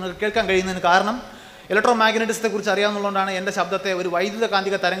ഒച്ചത്തിൽ നിങ്ങൾക്ക് കേൾക്കാൻ കഴിയുന്നതിന് കാരണം ഇലക്ട്രോ മാഗ്നറ്റിസത്തെ കുറിച്ച് അറിയാവുന്നതുകൊണ്ടാണ് എൻ്റെ ശബ്ദത്തെ ഒരു വൈദ്യുത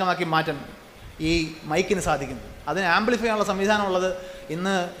കാന്തിക തരംഗമാക്കി മാറ്റാൻ ഈ മൈക്കിന് സാധിക്കുന്നത്. അതിന് ആംപ്ലിഫൈ ചെയ്യാനുള്ള സംവിധാനമുള്ളത്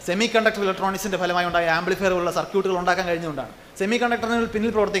ഇന്ന് സെമി കണ്ടക്ടർ ഇലക്ട്രോണിക്സിൻ്റെ ഫലമായി ഉണ്ടായ ആംപ്ലിഫയറുകളുള്ള സർക്യൂട്ടുകൾ ഉണ്ടാക്കാൻ കഴിഞ്ഞുകൊണ്ടാണ്. സെമി കണ്ടക്ടറിന്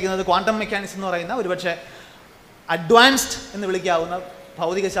പിന്നിൽ പ്രവർത്തിക്കുന്നത് ക്വാണ്ടം മെക്കാനിക്സ് എന്ന് പറയുന്ന ഒരുപക്ഷെ അഡ്വാൻസ്ഡ് എന്ന് വിളിക്കാവുന്ന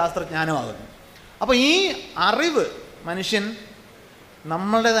ഭൗതിക ശാസ്ത്രജ്ഞാനമാകുന്നു. അപ്പോൾ ഈ അറിവ് മനുഷ്യൻ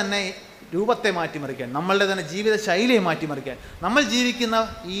നമ്മളുടെ തന്നെ രൂപത്തെ മാറ്റിമറിക്കാൻ, നമ്മളുടെ തന്നെ ജീവിത ശൈലിയെ മാറ്റിമറിക്കാൻ, നമ്മൾ ജീവിക്കുന്ന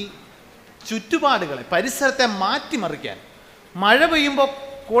ഈ ചുറ്റുപാടുകളെ, പരിസരത്തെ മാറ്റിമറിക്കാൻ, മഴ പെയ്യുമ്പോൾ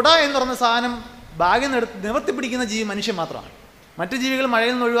കുട എന്ന് പറഞ്ഞ സാധനം ബാഗിൽ നിവർത്തി പിടിക്കുന്ന ജീവി മനുഷ്യൻ മാത്രമാണ്. മറ്റു ജീവികൾ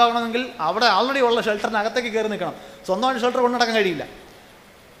മഴയിൽ നിന്ന് ഒഴിവാകണമെങ്കിൽ അവിടെ ആൾറെഡി ഉള്ള ഷെൽട്ടറിനകത്തേക്ക് കയറി നിൽക്കണം. സ്വന്തമായിട്ട് ഷെൽട്ടർ കൊണ്ടു നടക്കാൻ കഴിയില്ല.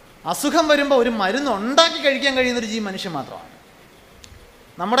 അസുഖം വരുമ്പോൾ ഒരു മരുന്ന് ഉണ്ടാക്കി കഴിക്കാൻ കഴിയുന്നൊരു ജീവി മനുഷ്യൻ മാത്രമാണ്.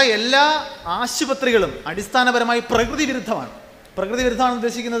 നമ്മുടെ എല്ലാ ആശുപത്രികളും അടിസ്ഥാനപരമായി പ്രകൃതി വിരുദ്ധമാണ്. പ്രകൃതി വിരുദ്ധമാണ്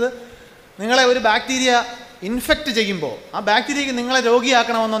ഉദ്ദേശിക്കുന്നത്, നിങ്ങളെ ഒരു ബാക്ടീരിയ ഇൻഫെക്റ്റ് ചെയ്യുമ്പോൾ ആ ബാക്ടീരിയയ്ക്ക് നിങ്ങളെ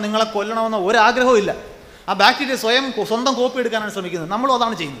രോഗിയാക്കണമെന്നോ നിങ്ങളെ കൊല്ലണമെന്നോ ഒരാഗ്രഹവും ഇല്ല. ആ ബാക്ടീരിയ സ്വന്തം കോപ്പി എടുക്കാനാണ് ശ്രമിക്കുന്നത്. നമ്മളും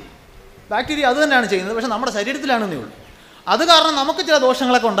അതാണ് ചെയ്യുന്നത്. ബാക്ടീരിയ അത് തന്നെയാണ് ചെയ്യുന്നത്, പക്ഷേ നമ്മുടെ ശരീരത്തിലാണെന്നേ ഉള്ളൂ. അത് കാരണം നമുക്ക് ചില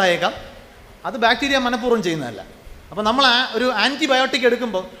ദോഷങ്ങളൊക്കെ ഉണ്ടായേക്കാം. അത് ബാക്ടീരിയ മനഃപൂർവ്വം ചെയ്യുന്നതല്ല. അപ്പോൾ നമ്മൾ ഒരു ആൻറ്റിബയോട്ടിക്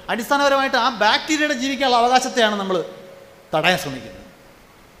എടുക്കുമ്പോൾ അടിസ്ഥാനപരമായിട്ട് ആ ബാക്ടീരിയയുടെ ജീവിക്കാനുള്ള അവകാശത്തെയാണ് നമ്മൾ തടയാൻ ശ്രമിക്കുന്നത്.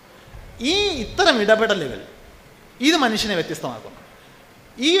 ഇത്തരം ഇടപെടലുകൾ ഇത് മനുഷ്യനെ വ്യത്യസ്തമാക്കുന്നു.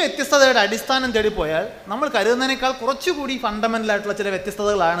 ഈ വ്യത്യസ്തതയുടെ അടിസ്ഥാനം തേടിപ്പോയാൽ നമ്മൾ കരുതുന്നതിനേക്കാൾ കുറച്ചുകൂടി ഫണ്ടമെൻ്റലായിട്ടുള്ള ചില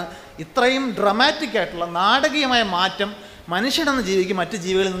വ്യത്യസ്തതകളാണ് ഇത്രയും ഡ്രമാറ്റിക് ആയിട്ടുള്ള നാടകീയമായ മാറ്റം മനുഷ്യനെന്ന ജീവിക്ക് മറ്റ്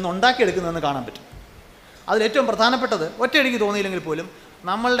ജീവികളിൽ നിന്ന് ഉണ്ടാക്കിയെടുക്കുന്നതെന്ന് കാണാൻ പറ്റും. അതിലേറ്റവും പ്രധാനപ്പെട്ടത്, ഒറ്റയടിക്ക് തോന്നിയില്ലെങ്കിൽ പോലും,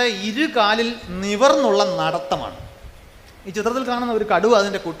 നമ്മളുടെ ഇരുകാലിൽ നിവർന്നുള്ള നടത്തമാണ്. ഈ ചിത്രത്തിൽ കാണുന്ന ഒരു കടുവ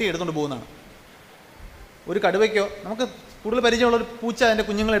അതിൻ്റെ കുട്ടി എടുത്തുകൊണ്ട് പോകുന്നതാണ്. ഒരു കടുവയ്ക്കോ നമുക്ക് കൂടുതൽ പരിചയമുള്ളൊരു പൂച്ച അതിൻ്റെ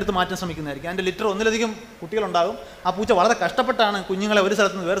കുഞ്ഞുങ്ങളെ എടുത്ത് മാറ്റാൻ ശ്രമിക്കുന്നതായിരിക്കും. അതിൻ്റെ ലിറ്റർ ഒന്നിലധികം കുട്ടികളുണ്ടാകും. ആ പൂച്ച വളരെ കഷ്ടപ്പെട്ടാണ് കുഞ്ഞുങ്ങളെ ഒരു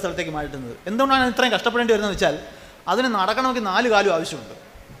സ്ഥലത്ത് നിന്ന് വേറെ സ്ഥലത്തേക്ക് മാറ്റുന്നത്. എന്തുകൊണ്ടാണ് ഇത്രയും കഷ്ടപ്പെടേണ്ടി വരുന്നതെന്ന് വെച്ചാൽ അതിന് നടക്കണമെങ്കിൽ 4 കാലും ആവശ്യമുണ്ട്.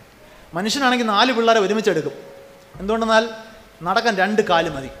 മനുഷ്യനാണെങ്കിൽ 4 പിള്ളേരെ ഒരുമിച്ചെടുക്കും. എന്തുകൊണ്ടെന്നാൽ നടക്കാൻ 2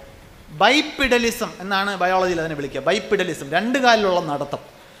 കാല് മതി. ബൈപ്പിഡലിസം എന്നാണ് ബയോളജിയിൽ അതിനെ വിളിക്കുക. ബൈപ്പിഡലിസം, 2 കാലിലുള്ള നടത്തം.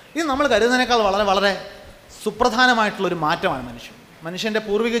 ഇത് നമ്മൾ കരുതുന്നതിനേക്കാൾ വളരെ വളരെ സുപ്രധാനമായിട്ടുള്ളൊരു മാറ്റമാണ് മനുഷ്യൻ്റെ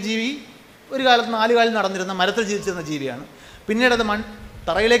പൂർവിക ജീവി ഒരു കാലത്ത് 4 കാലിൽ നടന്നിരുന്ന മരത്തിൽ ജീവിച്ചിരുന്ന ജീവിയാണ്. പിന്നീട് അത്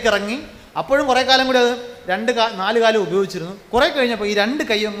തറയിലേക്ക് ഇറങ്ങി. അപ്പോഴും കുറേ കാലം കൂടി അത് 4 കാലം ഉപയോഗിച്ചിരുന്നു. കുറേ കഴിഞ്ഞപ്പോൾ ഈ 2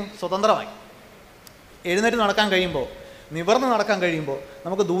 കൈയൊന്നും സ്വതന്ത്രമായി. എഴുന്നേറ്റ് നടക്കാൻ കഴിയുമ്പോൾ, നിവർന്ന് നടക്കാൻ കഴിയുമ്പോൾ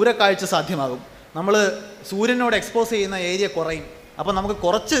നമുക്ക് ദൂരക്കാഴ്ച സാധ്യമാകും. നമ്മൾ സൂര്യനോട് എക്സ്പോസ് ചെയ്യുന്ന ഏരിയ കുറയും. അപ്പോൾ നമുക്ക്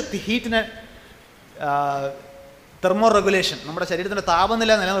കുറച്ച് ഹീറ്റിനെ തെർമോ റെഗുലേഷൻ, നമ്മുടെ ശരീരത്തിൻ്റെ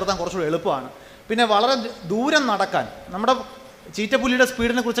താപനില നിലനിർത്താൻ കുറച്ചുകൂടി എളുപ്പമാണ്. പിന്നെ വളരെ ദൂരം നടക്കാൻ, നമ്മുടെ ചീറ്റപ്പുലിയുടെ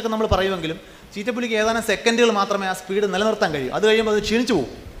സ്പീഡിനെ കുറിച്ചൊക്കെ നമ്മൾ പറയുമെങ്കിലും ചീറ്റപ്പുലിക്ക് ഏതാനും സെക്കൻഡുകൾ മാത്രമേ ആ സ്പീഡ് നിലനിർത്താൻ കഴിയൂ. അത് കഴിയുമ്പോൾ അത് ക്ഷീണിച്ചു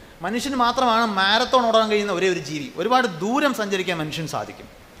പോകും. മനുഷ്യന് മാത്രമാണ് മാരത്തോൺ ഓടാൻ കഴിയുന്ന ഒരേ ഒരു ജീവി. ഒരുപാട് ദൂരം സഞ്ചരിക്കാൻ മനുഷ്യന് സാധിക്കും.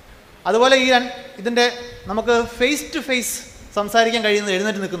 അതുപോലെ ഇതിൻ്റെ നമുക്ക് ഫേസ് ടു ഫേസ് സംസാരിക്കാൻ കഴിയുന്നത്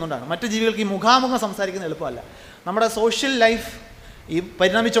എഴുന്നേറ്റ് നിൽക്കുന്നുണ്ടാണ്. മറ്റു ജീവികൾക്ക് ഈ മുഖാമുഖം സംസാരിക്കുന്നത് എളുപ്പമല്ല. നമ്മുടെ സോഷ്യൽ ലൈഫ് ഈ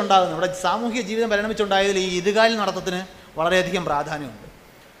പരിണമിച്ചുണ്ടാകുന്നത്, നമ്മുടെ സാമൂഹിക ജീവിതം പരിണമിച്ചുണ്ടായതിൽ ഈ ഇരുകാലിൽ നടത്തത്തിന് വളരെയധികം പ്രാധാന്യമുണ്ട്.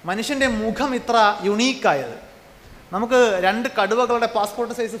 മനുഷ്യൻ്റെ മുഖം ഇത്ര യുണീക്കായത്, നമുക്ക് 2 കടുവകളുടെ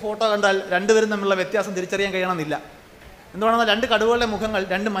പാസ്പോർട്ട് സൈസ് ഫോട്ടോ കണ്ടാൽ 2 പേരും തമ്മിലുള്ള വ്യത്യാസം തിരിച്ചറിയാൻ കഴിയണമെന്നില്ല. എന്തുകൊണ്ടെന്നാൽ 2 കടുവകളുടെ മുഖങ്ങൾ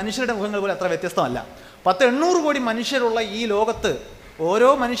 2 മനുഷ്യരുടെ മുഖങ്ങൾ പോലെ അത്ര വ്യത്യസ്തമല്ല. 10-800 കോടി മനുഷ്യരുള്ള ഈ ലോകത്ത് ഓരോ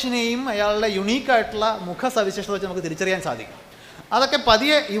മനുഷ്യനെയും അയാളുടെ യുണീക്കായിട്ടുള്ള മുഖ സവിശേഷത വെച്ച് നമുക്ക് തിരിച്ചറിയാൻ സാധിക്കും. അതൊക്കെ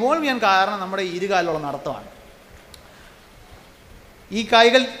പതിയെ ഇവോൾവ് ചെയ്യാൻ കാരണം നമ്മുടെ ഇരുകാലിലുള്ള നടത്തമാണ്. ഈ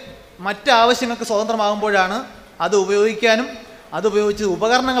കൈകൾ മറ്റ് ആവശ്യങ്ങൾക്ക് സ്വതന്ത്രമാകുമ്പോഴാണ് അത് ഉപയോഗിക്കാനും അതുപയോഗിച്ച്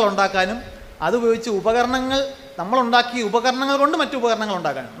ഉപകരണങ്ങൾ ഉണ്ടാക്കാനും അതുപയോഗിച്ച് നമ്മളുണ്ടാക്കിയ ഉപകരണങ്ങൾ കൊണ്ട് മറ്റു ഉപകരണങ്ങൾ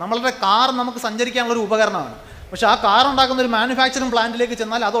ഉണ്ടാക്കാനും. നമ്മളുടെ കാർ നമുക്ക് സഞ്ചരിക്കാനുള്ളൊരു ഉപകരണമാണ്. പക്ഷേ ആ കാർ ഉണ്ടാക്കുന്ന ഒരു മാനുഫാക്ചറിങ് പ്ലാന്റിലേക്ക്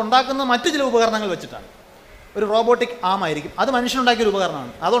ചെന്നാൽ അത് ഉണ്ടാക്കുന്ന മറ്റു ചില ഉപകരണങ്ങൾ വെച്ചിട്ടാണ്. ഒരു റോബോട്ടിക് ആമായിരിക്കും, അത് മനുഷ്യനുണ്ടാക്കിയൊരു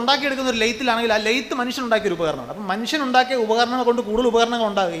ഉപകരണമാണ്. അത് ഉണ്ടാക്കിയെടുക്കുന്ന ഒരു ലെയ്ത്തിലാണെങ്കിൽ ആ ലെയ്ത്ത് മനുഷ്യനുണ്ടാക്കിയൊരു ഉപകരണമാണ്. അപ്പം മനുഷ്യനുണ്ടാക്കിയ ഉപകരണങ്ങൾ കൊണ്ട് കൂടുതൽ ഉപകരണങ്ങൾ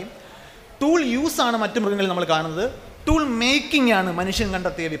ഉണ്ടാകുകയും ടൂൾ യൂസാണ് മറ്റു മൃഗങ്ങളിൽ നമ്മൾ കാണുന്നത്. ടൂൾ മേക്കിംഗ് ആണ് മനുഷ്യൻ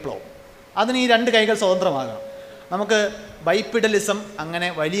കണ്ടെത്തിയ വിപ്ലവം. അതിന് ഈ 2 കൈകൾ സ്വതന്ത്രമാകണം. നമുക്ക് ബൈപ്പിഡലിസം അങ്ങനെ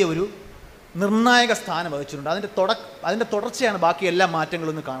വലിയ ഒരു നിർണായക സ്ഥാനം വഹിച്ചിട്ടുണ്ട്. അതിൻ്റെ തുടർച്ചയാണ് ബാക്കി എല്ലാ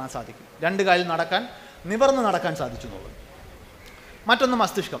മാറ്റങ്ങളും ഒന്ന് കാണാൻ സാധിക്കും. 2 കാലിൽ നടക്കാൻ, നിവർന്ന് നടക്കാൻ സാധിച്ചു എന്നുള്ളത്. മറ്റൊന്ന്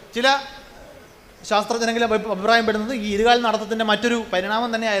മസ്തിഷ്കം. ചില ശാസ്ത്രജ്ഞരെങ്കിലും അഭിപ്രായപ്പെടുന്നത് ഈ ഇരുകാലിൽ നടത്തത്തിൻ്റെ മറ്റൊരു പരിണാമം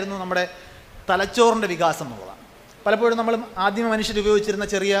തന്നെയായിരുന്നു നമ്മുടെ തലച്ചോറിൻ്റെ വികാസം എന്നുള്ളതാണ്. പലപ്പോഴും നമ്മൾ ആദ്യമ മനുഷ്യർ ഉപയോഗിച്ചിരുന്ന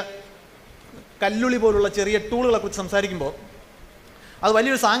ചെറിയ കല്ലുളി പോലുള്ള ചെറിയ ടൂളുകളെക്കുറിച്ച് സംസാരിക്കുമ്പോൾ അത്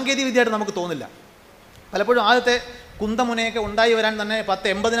വലിയൊരു സാങ്കേതിക വിദ്യയായിട്ട് നമുക്ക് തോന്നില്ല. പലപ്പോഴും ആദ്യത്തെ കുന്തമുനയൊക്കെ ഉണ്ടായി വരാൻ തന്നെ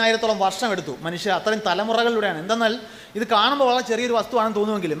 10-80,000-ഓളം വർഷം എടുത്തു. മനുഷ്യർ അത്രയും തലമുറകളിലൂടെയാണ്. എന്തെന്നാൽ ഇത് കാണുമ്പോൾ വളരെ ചെറിയൊരു വസ്തുവാണെന്ന്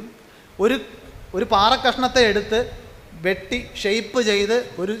തോന്നുമെങ്കിലും ഒരു പാറക്കഷ്ണത്തെ എടുത്ത് വെട്ടി ഷെയ്പ്പ് ചെയ്ത്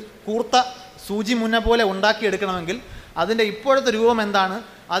ഒരു കൂർത്ത സൂചി മുന്ന പോലെ ഉണ്ടാക്കിയെടുക്കണമെങ്കിൽ അതിൻ്റെ ഇപ്പോഴത്തെ രൂപം എന്താണ്,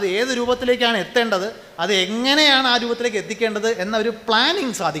 അത് ഏത് രൂപത്തിലേക്കാണ് എത്തേണ്ടത്, അത് എങ്ങനെയാണ് ആ രൂപത്തിലേക്ക് എത്തിക്കേണ്ടത് എന്ന ഒരു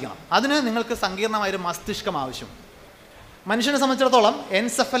പ്ലാനിങ് സാധിക്കണം. അതിന് നിങ്ങൾക്ക് സങ്കീർണമായൊരു മസ്തിഷ്കം ആവശ്യമുണ്ട്. മനുഷ്യനെ സംബന്ധിച്ചിടത്തോളം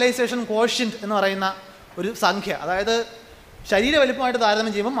എൻസെഫലൈസേഷൻ കോഷ്യന്റ് എന്ന് പറയുന്ന ഒരു സംഖ്യ, അതായത് ശരീര വലിപ്പമായിട്ട്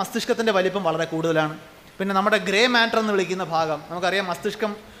താരതമ്യം ചെയ്യുമ്പോൾ മസ്തിഷ്കത്തിൻ്റെ വലിപ്പം വളരെ കൂടുതലാണ്. പിന്നെ നമ്മുടെ ഗ്രേ മാറ്റർ എന്ന് വിളിക്കുന്ന ഭാഗം, നമുക്കറിയാം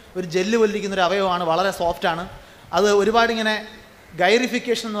മസ്തിഷ്കം ഒരു ജെല്ല് പോലിരിക്കുന്ന ഒരു അവയവമാണ്, വളരെ സോഫ്റ്റാണ്. അത് ഒരുപാട് ഇങ്ങനെ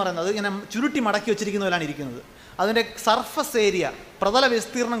ഗൈറിഫിക്കേഷൻ എന്ന് പറയുന്നത് ഇങ്ങനെ ചുരുട്ടി മടക്കി വെച്ചിരിക്കുന്ന പോലെയാണ് ഇരിക്കുന്നത്. അതിൻ്റെ സർഫസ് ഏരിയ, പ്രതല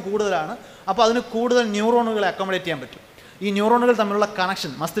വിസ്തീർണം കൂടുതലാണ്. അപ്പോൾ അതിന് കൂടുതൽ ന്യൂറോണുകളെ അക്കോമഡേറ്റ് ചെയ്യാൻ പറ്റും. ഈ ന്യൂറോണുകൾ തമ്മിലുള്ള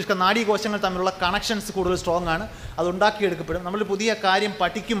കണക്ഷൻ, മസ്തിഷ്ക നാഡീകോശങ്ങൾ തമ്മിലുള്ള കണക്ഷൻസ് കൂടുതൽ സ്ട്രോങ് ആണ്. അത് ഉണ്ടാക്കിയെടുക്കപ്പെടും. നമ്മൾ പുതിയ കാര്യം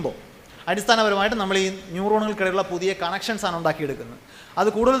പഠിക്കുമ്പോൾ അടിസ്ഥാനപരമായിട്ട് നമ്മൾ ഈ ന്യൂറോണുകൾക്കിടയിലുള്ള പുതിയ കണക്ഷൻസാണ് ഉണ്ടാക്കിയെടുക്കുന്നത്. അത്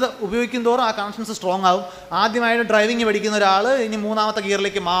കൂടുതൽ ഉപയോഗിക്കും തോറും ആ കണക്ഷൻസ് സ്ട്രോങ് ആകും. ആദ്യമായിട്ട് ഡ്രൈവിംഗ് പഠിക്കുന്ന ഒരാൾ ഇനി 3ാമത്തെ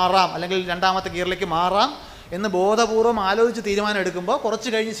ഗിയറിലേക്ക് മാറാം അല്ലെങ്കിൽ 2ാമത്തെ ഗിയറിലേക്ക് മാറാം എന്ന് ബോധപൂർവ്വം ആലോചിച്ച് തീരുമാനം എടുക്കുമ്പോൾ കുറച്ച്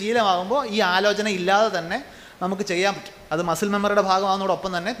കഴിഞ്ഞ് ശീലമാകുമ്പോൾ ഈ ആലോചന ഇല്ലാതെ തന്നെ നമുക്ക് ചെയ്യാൻ പറ്റും. അത് മസിൽ മെമ്മറിയുടെ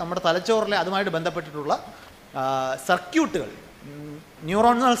ഭാഗമാകുന്നതോടൊപ്പം തന്നെ നമ്മുടെ തലച്ചോറിലെ അതുമായിട്ട് ബന്ധപ്പെട്ടിട്ടുള്ള സർക്യൂട്ടുകൾ,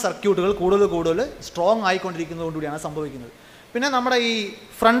 ന്യൂറോണൽ സർക്യൂട്ടുകൾ കൂടുതൽ സ്ട്രോങ് ആയിക്കൊണ്ടിരിക്കുന്നതുകൊണ്ടുകൂടിയാണ് സംഭവിക്കുന്നത്. പിന്നെ നമ്മുടെ ഈ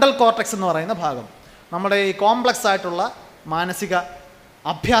ഫ്രണ്ടൽ കോർട്ടെക്സ് എന്ന് പറയുന്ന ഭാഗം, നമ്മുടെ ഈ കോംപ്ലക്സ് ആയിട്ടുള്ള മാനസിക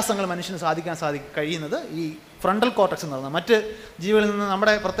അഭ്യാസങ്ങൾ മനുഷ്യന് കഴിയുന്നത് ഈ ഫ്രണ്ടൽ കോർട്ടെക്സ് എന്ന് പറയുന്നത്. മറ്റ് ജീവികളിൽ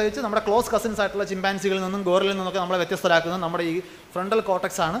നിന്ന് പ്രത്യേകിച്ച് നമ്മുടെ ക്ലോസ് കസിൻസ് ആയിട്ടുള്ള ചിമ്പാൻസികളിൽ നിന്നും ഗോറിലിൽ നിന്നൊക്കെ നമ്മളെ വ്യത്യസ്തരാക്കുന്നത് നമ്മുടെ ഈ ഫ്രണ്ടൽ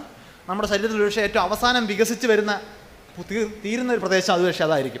കോർട്ടെക്സ് ആണ്. നമ്മുടെ ശരീരത്തിൽ പക്ഷേ ഏറ്റവും അവസാനം വികസിച്ച് തീരുന്ന ഒരു പ്രദേശം അത് പക്ഷേ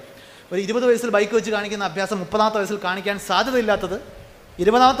അതായിരിക്കും. ഒരു 20 വയസ്സിൽ ബൈക്ക് വെച്ച് കാണിക്കുന്ന അഭ്യാസം 30ാമത്തെ വയസ്സിൽ കാണിക്കാൻ സാധ്യതയില്ലാത്തത്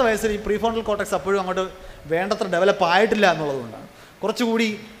 20ാമത്തെ വയസ്സിൽ ഈ പ്രീഫ്രോണ്ടൽ കോർട്ടെക്സ് അപ്പോഴും അങ്ങോട്ട് വേണ്ടത്ര ഡെവലപ്പ് ആയിട്ടില്ല എന്നുള്ളതുകൊണ്ടാണ്. കുറച്ചുകൂടി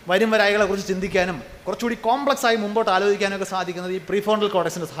വരായികളെ കുറിച്ച് ചിന്തിക്കാനും കുറച്ചുകൂടി കോംപ്ലക്സ് ആയി മുമ്പോട്ട് ആലോചിക്കാനും ഒക്കെ സാധിക്കുന്നത് ഈ പ്രീഫ്രോണ്ടൽ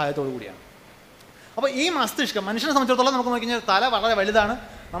കോർട്ടെക്സിൻ്റെ സഹായത്തോടു കൂടിയാണ്. അപ്പോൾ ഈ മസ്തിഷ്കം മനുഷ്യനെ സംബന്ധിച്ചിടത്തോളം നമുക്ക് നോക്കിക്കഴിഞ്ഞാൽ തല വളരെ വലുതാണ്.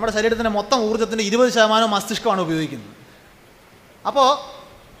 നമ്മുടെ ശരീരത്തിൻ്റെ മൊത്തം ഊർജ്ജത്തിൻ്റെ 20% മസ്തിഷ്കമാണ് ഉപയോഗിക്കുന്നത്. അപ്പോൾ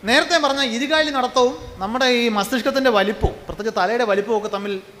നേരത്തെ പറഞ്ഞ ഇരുകാലി നടത്തവും നമ്മുടെ ഈ മസ്തിഷ്കത്തിൻ്റെ വലിപ്പവും പ്രത്യേകിച്ച് തലയുടെ വലിപ്പവും ഒക്കെ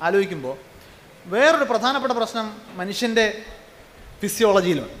തമ്മിൽ ആലോചിക്കുമ്പോൾ വേറൊരു പ്രധാനപ്പെട്ട പ്രശ്നം മനുഷ്യൻ്റെ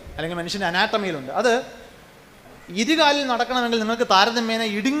ഫിസിയോളജിയിലുണ്ട്, അല്ലെങ്കിൽ മനുഷ്യൻ്റെ അനാട്ടമിയിലുണ്ട്. അത് ഇരുകാലിൽ നടക്കണമെങ്കിൽ നിങ്ങൾക്ക് താരതമ്യേന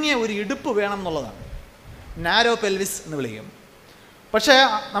ഇടുങ്ങിയ ഒരു ഇടുപ്പ് വേണം എന്നുള്ളതാണ്. നാരോ പെൽവിസ് എന്ന് വിളിക്കും. പക്ഷേ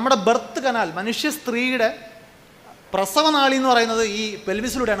നമ്മുടെ ബർത്ത് കനാൽ, മനുഷ്യ സ്ത്രീയുടെ പ്രസവനാളി എന്ന് പറയുന്നത് ഈ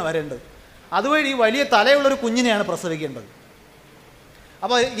പെൽവിസിലൂടെയാണ് വരേണ്ടത്. അതുവഴി വലിയ തലയുള്ളൊരു കുഞ്ഞിനെയാണ് പ്രസവിക്കേണ്ടത്.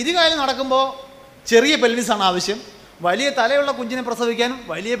 അപ്പോൾ ഇരുകാലിൽ നടക്കുമ്പോൾ ചെറിയ പെൽവിസാണ് ആവശ്യം, വലിയ തലയുള്ള കുഞ്ഞിനെ പ്രസവിക്കാനും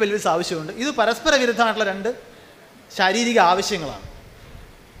വലിയ പെൽവിസ് ആവശ്യമുണ്ട്. ഇത് പരസ്പര വിരുദ്ധമായിട്ടുള്ള രണ്ട് ശാരീരിക ആവശ്യങ്ങളാണ്.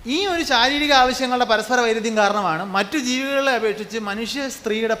 ഈ ഒരു ശാരീരിക ആവശ്യങ്ങളുടെ പരസ്പര വൈരുദ്ധ്യം കാരണമാണ് മറ്റു ജീവികളെ അപേക്ഷിച്ച് മനുഷ്യ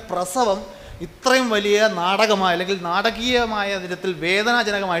സ്ത്രീയുടെ പ്രസവം ഇത്രയും വലിയ നാടകമായ അല്ലെങ്കിൽ നാടകീയമായ വിധത്തിൽ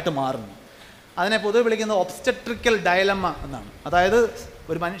വേദനാജനകമായിട്ട് മാറുന്നു. അതിനെ പൊതുവെ വിളിക്കുന്നത് ഒബ്സ്റ്റട്രിക്കൽ ഡയലമ്മ എന്നാണ്. അതായത്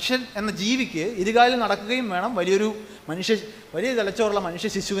ഒരു മനുഷ്യൻ എന്ന ജീവിക്ക് ഇരുകാലിൽ നടക്കുകയും വേണം, വലിയ തലച്ചോറുള്ള മനുഷ്യ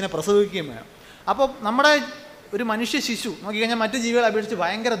ശിശുവിനെ പ്രസവിക്കുകയും വേണം. അപ്പോൾ നമ്മുടെ ഒരു മനുഷ്യ ശിശു നോക്കിക്കഴിഞ്ഞാൽ മറ്റു ജീവികളെ അപേക്ഷിച്ച്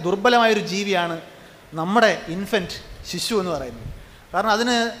ഭയങ്കര ദുർബലമായൊരു ജീവിയാണ് നമ്മുടെ ഇൻഫൻറ്റ് ശിശു എന്ന് പറയുന്നത്. കാരണം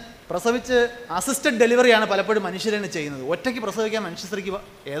അതിന് പ്രസവിച്ച് അസിസ്റ്റഡ് ഡെലിവറിയാണ് പലപ്പോഴും മനുഷ്യരാണ് ചെയ്യുന്നത്. ഒറ്റയ്ക്ക് പ്രസവിക്കാൻ മനുഷ്യ സ്ത്രീക്ക്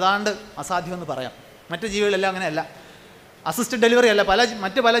ഏതാണ്ട് അസാധ്യമെന്ന് പറയാം. മറ്റ് ജീവികളെല്ലാം അങ്ങനെയല്ല, അസിസ്റ്റഡ് ഡെലിവറി അല്ല.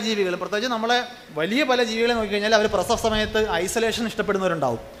 മറ്റ് പല ജീവികളും, പ്രത്യേകിച്ച് നമ്മളെ വലിയ പല ജീവികളെ നോക്കിക്കഴിഞ്ഞാൽ അവർ പ്രസവ സമയത്ത് ഐസൊലേഷൻ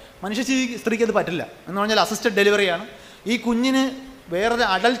ഇഷ്ടപ്പെടുന്നവരുണ്ടാവും. മനുഷ്യ സ്ത്രീക്ക് അത് പറ്റില്ല. എന്ന് പറഞ്ഞാൽ അസിസ്റ്റഡ് ഡെലിവറിയാണ്. ഈ കുഞ്ഞിന് വേറൊരു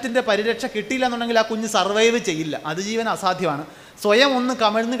അഡൽട്ടിൻ്റെ പരിരക്ഷ കിട്ടിയില്ല എന്നുണ്ടെങ്കിൽ ആ കുഞ്ഞ് സർവൈവ് ചെയ്യില്ല, അതിജീവൻ അസാധ്യമാണ്. സ്വയം ഒന്ന്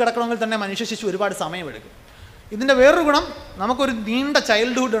കമിഴ്ന്ന് കിടക്കണമെങ്കിൽ തന്നെ മനുഷ്യ ശിശു ഒരുപാട് സമയമെടുക്കും. ഇതിൻ്റെ വേറൊരു ഗുണം നമുക്കൊരു നീണ്ട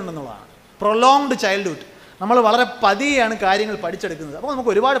ചൈൽഡ്ഹുഡ് ഉണ്ടെന്നുള്ളതാണ്, പ്രൊലോങ്ഡ് ചൈൽഡ്ഹുഡ്. നമ്മൾ വളരെ പതിയെയാണ് കാര്യങ്ങൾ പഠിച്ചെടുക്കുന്നത്. അപ്പോൾ നമുക്ക്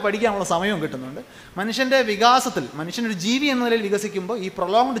ഒരുപാട് പഠിക്കാനുള്ള സമയവും കിട്ടുന്നുണ്ട്. മനുഷ്യൻ്റെ വികാസത്തിൽ, മനുഷ്യനൊരു ജീവി എന്ന നിലയിൽ വികസിക്കുമ്പോൾ ഈ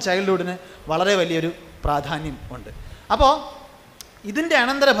പ്രൊലോങ്ഡ് ചൈൽഡ്ഹുഡിന് വളരെ വലിയൊരു പ്രാധാന്യം ഉണ്ട്. അപ്പോൾ ഇതിൻ്റെ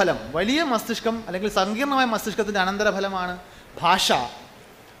അനന്തരഫലം, വലിയ മസ്തിഷ്കം അല്ലെങ്കിൽ സങ്കീർണമായ മസ്തിഷ്കത്തിൻ്റെ അനന്തരഫലമാണ് ഭാഷ.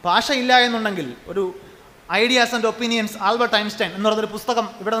 ഭാഷ ഇല്ല എന്നുണ്ടെങ്കിൽ ഒരു ideas and opinions, Albert Einstein എന്ന് പറയുന്നൊരു പുസ്തകം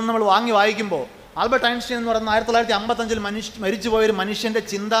ഇവിടെ നിന്ന് നമ്മൾ വായിക്കുമ്പോൾ, ആൽബർട്ട് ഐൻസ്റ്റൈൻ എന്ന് പറയുന്ന 1955 മരിച്ചുപോയൊരു മനുഷ്യൻ്റെ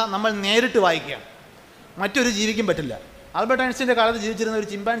ചിന്ത നമ്മൾ നേരിട്ട് വായിക്കുകയാണ്. മറ്റൊരു ജീവിക്കും പറ്റില്ല. ആൽബർട്ട് ഐൻസ്റ്റൈൻ്റെ കാലത്ത് ജീവിച്ചിരുന്ന ഒരു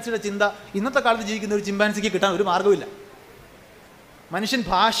ചിമ്പാൻസിയുടെ ചിന്ത ഇന്നത്തെ കാലത്ത് ജീവിക്കുന്ന ഒരു ചിമ്പാൻസിക്ക് കിട്ടാൻ ഒരു മാർഗ്ഗമില്ല. മനുഷ്യൻ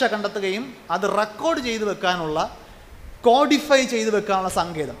ഭാഷ കണ്ടെത്തുകയും അത് റെക്കോർഡ് ചെയ്ത് വെക്കാനുള്ള, കോഡിഫൈ ചെയ്ത് വെക്കാനുള്ള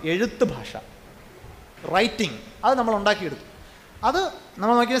സങ്കേതം, എഴുത്ത് ഭാഷ, റൈറ്റിംഗ്, അത് നമ്മൾ ഉണ്ടാക്കിയെടുത്തു. അത്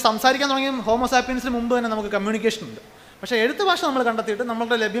നമ്മൾ നോക്കിയാൽ സംസാരിക്കാൻ തുടങ്ങിയ ഹോമോസാപ്പിയൻസിന് മുമ്പ് തന്നെ നമുക്ക് കമ്മ്യൂണിക്കേഷൻ ഉണ്ട്. പക്ഷേ എഴുത്ത് ഭാഷ നമ്മൾ കണ്ടെത്തിയിട്ട്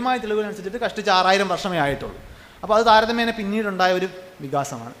നമ്മളുടെ ലഭ്യമായ തെളിവുകളനുസരിച്ചിട്ട് കഷ്ടിച്ച് 6000 വർഷമേ ആയിട്ടുള്ളൂ. അപ്പോൾ അത് താരതമ്യേന പിന്നീടുണ്ടായ ഒരു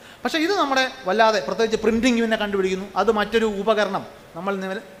വികാസമാണ്. പക്ഷേ ഇത് നമ്മുടെ വല്ലാതെ, പ്രത്യേകിച്ച് പ്രിൻറ്റിങ് പിന്നെ കണ്ടുപിടിക്കുന്നു. അത് മറ്റൊരു ഉപകരണം, നമ്മൾ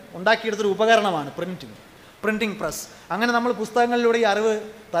ഉണ്ടാക്കിയെടുത്തൊരു ഉപകരണമാണ് പ്രിൻറ്റിങ് പ്രസ്. അങ്ങനെ നമ്മൾ പുസ്തകങ്ങളിലൂടെ ഈ അറിവ്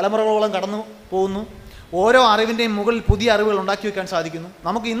തലമുറകളോളം കടന്നു പോകുന്നു. ഓരോ അറിവിൻ്റെയും മുകളിൽ പുതിയ അറിവുകൾ ഉണ്ടാക്കി വെക്കാൻ സാധിക്കുന്നു.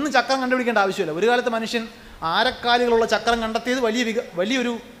 നമുക്ക് ഇന്ന് ചക്രം കണ്ടുപിടിക്കേണ്ട ആവശ്യമില്ല. ഒരു കാലത്ത് മനുഷ്യൻ ആരക്കാലുകളുള്ള ചക്രം കണ്ടെത്തിയത്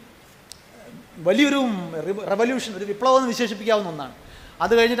വലിയൊരു റെവല്യൂഷൻ, ഒരു വിപ്ലവം എന്ന് വിശേഷിപ്പിക്കാവുന്ന ഒന്നാണ്.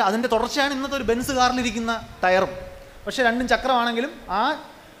 അത് കഴിഞ്ഞിട്ട് അതിൻ്റെ തുടർച്ചയാണ് ഇന്നത്തെ ഒരു ബെൻസ് കാറിലിരിക്കുന്ന ടയറും. പക്ഷേ രണ്ടും ചക്രമാണെങ്കിലും ആ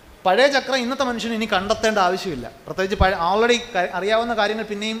പഴയ ചക്രം ഇന്നത്തെ മനുഷ്യന് ഇനി കണ്ടെത്തേണ്ട ആവശ്യമില്ല. പ്രത്യേകിച്ച് ഓൾറെഡി അറിയാവുന്ന കാര്യങ്ങൾ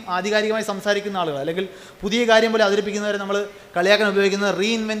പിന്നെയും ആധികാരികമായി സംസാരിക്കുന്ന ആളുകൾ, അല്ലെങ്കിൽ പുതിയ കാര്യം പോലെ അവതരിപ്പിക്കുന്നവരെ നമ്മൾ കളിയാക്കാൻ ഉപയോഗിക്കുന്നത്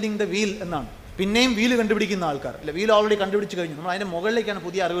റീഇൻവെൻറ്റിംഗ് ദ വീൽ എന്നാണ്. പിന്നെയും വീല് കണ്ടുപിടിക്കുന്ന ആൾക്കാർ അല്ല, വീൽ ഓൾറെഡി കണ്ടുപിടിച്ച് കഴിഞ്ഞു, നമ്മൾ അതിൻ്റെ മുകളിലേക്കാണ്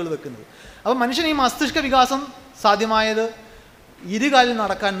പുതിയ അറിവുകൾ വെക്കുന്നത്. അപ്പോൾ മനുഷ്യന് ഈ മസ്തിഷ്ക വികാസം സാധ്യമായത്, ഇരുകാലിൽ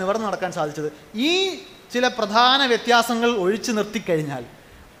നിവർന്ന് നടക്കാൻ സാധിച്ചത്, ഈ ചില പ്രധാന വ്യത്യാസങ്ങൾ ഒഴിച്ചു നിർത്തിക്കഴിഞ്ഞാൽ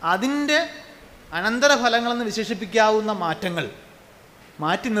അതിൻ്റെ അനന്തരഫലങ്ങളെന്ന് വിശേഷിപ്പിക്കാവുന്ന മാറ്റങ്ങൾ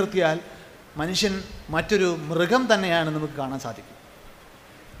മാറ്റി നിർത്തിയാൽ മനുഷ്യൻ മറ്റൊരു മൃഗം തന്നെയാണെന്ന് നമുക്ക് കാണാൻ സാധിക്കും.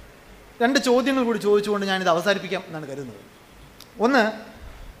 2 ചോദ്യങ്ങൾ കൂടി ചോദിച്ചുകൊണ്ട് ഞാനിത് അവസാനിപ്പിക്കാം എന്നാണ് കരുതുന്നത്. ഒന്ന്,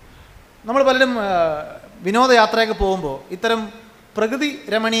 നമ്മൾ പലരും വിനോദയാത്രയൊക്കെ പോകുമ്പോൾ ഇത്തരം പ്രകൃതി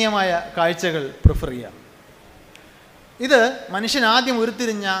രമണീയമായ കാഴ്ചകൾ പ്രിഫർ ചെയ്യാം. ഇത് മനുഷ്യൻ ആദ്യം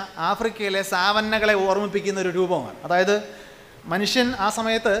ഉരുത്തിരിഞ്ഞ ആഫ്രിക്കയിലെ സാവന്നകളെ ഓർമ്മിപ്പിക്കുന്ന ഒരു രൂപമാണ്. അതായത് മനുഷ്യൻ ആ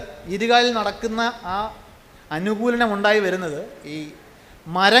സമയത്ത് ഇരുകാലിൽ നടക്കുന്ന ആ അനുകൂലനം ഉണ്ടായി വരുന്നത് ഈ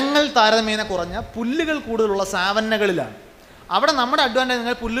മരങ്ങൾ താരതമ്യേന കുറഞ്ഞ പുല്ലുകൾ കൂടുതലുള്ള സാവന്നകളിലാണ്. അവിടെ നമ്മുടെ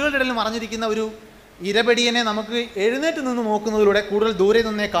അഡ്വാൻറ്റേജ്, പുല്ലുകളുടെ ഇടയിൽ മറഞ്ഞിരിക്കുന്ന ഒരു ഇരപടിയനെ നമുക്ക് എഴുന്നേറ്റ് നിന്ന് നോക്കുന്നതിലൂടെ കൂടുതൽ ദൂരെ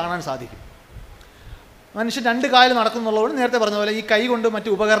നിന്നേ കാണാൻ സാധിക്കും. മനുഷ്യൻ 2 കാലിൽ നടക്കുന്നുള്ളതുകൊണ്ട് നേരത്തെ പറഞ്ഞ പോലെ ഈ കൈ കൊണ്ട് മറ്റു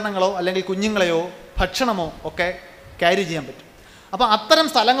ഉപകരണങ്ങളോ അല്ലെങ്കിൽ കുഞ്ഞുങ്ങളെയോ ഭക്ഷണമോ ഒക്കെ ക്യാരി ചെയ്യാൻ പറ്റും. അപ്പോൾ അത്തരം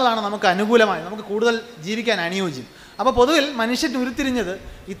സ്ഥലങ്ങളാണ് നമുക്ക് അനുകൂലമായി, നമുക്ക് കൂടുതൽ ജീവിക്കാൻ അനുയോജ്യം. അപ്പോൾ പൊതുവിൽ മനുഷ്യൻ ഉരുത്തിരിഞ്ഞത്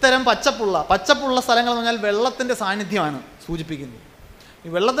ഇത്തരം പച്ചപ്പുള്ള സ്ഥലങ്ങൾ എന്ന് പറഞ്ഞാൽ വെള്ളത്തിൻ്റെ സാന്നിധ്യമാണ് സൂചിപ്പിക്കുന്നത്. ഈ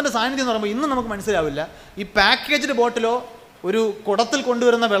വെള്ളത്തിൻ്റെ സാന്നിധ്യം എന്ന് പറയുമ്പോൾ ഇന്ന് നമുക്ക് മനസ്സിലാവില്ല. ഈ പാക്കേജ്ഡ് ബോട്ടിലോ ഒരു കുടത്തിൽ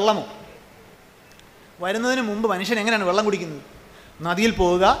കൊണ്ടുവരുന്ന വെള്ളമോ വരുന്നതിന് മുമ്പ് മനുഷ്യൻ എങ്ങനെയാണ് വെള്ളം കുടിക്കുന്നത്? നദിയിൽ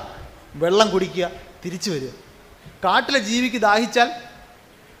പോവുക, വെള്ളം കുടിക്കുക, തിരിച്ചു വരിക. കാട്ടിലെ ജീവിക്ക് ദാഹിച്ചാൽ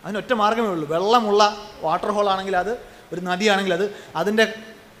അതിനൊറ്റ മാർഗ്ഗമേ ഉള്ളൂ. വെള്ളമുള്ള വാട്ടർ ഹോൾ ആണെങ്കിൽ അത്, ഒരു നദിയാണെങ്കിൽ അത്, അതിൻ്റെ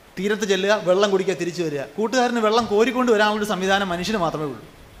തീരത്ത് ചെല്ലുക, വെള്ളം കുടിക്കുക, തിരിച്ചു വരിക. കൂട്ടുകാരന് വെള്ളം കോരിക്കൊണ്ട് വരാനുള്ളൊരു സംവിധാനം മനുഷ്യന് മാത്രമേ ഉള്ളൂ.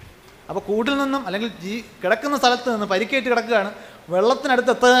 അപ്പോൾ കൂട്ടിൽ നിന്നും അല്ലെങ്കിൽ കിടക്കുന്ന സ്ഥലത്ത് നിന്ന് പരിക്കേറ്റ് കിടക്കുകയാണ്,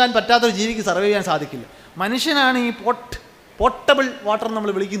 വെള്ളത്തിനടുത്ത് എത്താൻ പറ്റാത്തൊരു ജീവിക്ക് സർവൈവ് ചെയ്യാൻ സാധിക്കില്ല. മനുഷ്യനാണ് ഈ പോർട്ടബിൾ വാട്ടർ എന്ന്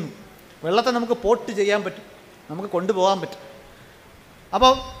നമ്മൾ വിളിക്കുന്നു. വെള്ളത്തെ നമുക്ക് പോർട്ട് ചെയ്യാൻ പറ്റും, നമുക്ക് കൊണ്ടുപോകാൻ പറ്റും.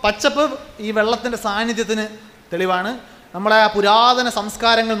 അപ്പോൾ പച്ചപ്പ് ഈ വെള്ളത്തിൻ്റെ സാന്നിധ്യത്തിന് തെളിവാണ്. നമ്മളെ ആ പുരാതന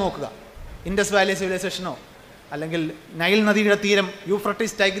സംസ്കാരങ്ങൾ നോക്കുക, ഇൻഡസ് വാലി സിവിലൈസേഷനോ അല്ലെങ്കിൽ നൈൽ നദിയുടെ തീരം,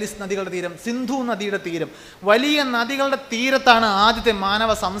 യൂഫ്രട്ടീസ് ടൈഗ്രിസ് നദികളുടെ തീരം, സിന്ധു നദിയുടെ തീരം, വലിയ നദികളുടെ തീരത്താണ് ആദ്യത്തെ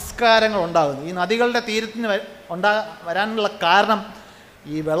മാനവ സംസ്കാരങ്ങൾ ഉണ്ടാകുന്നത്. ഈ നദികളുടെ തീരത്തിന് വരാനുള്ള കാരണം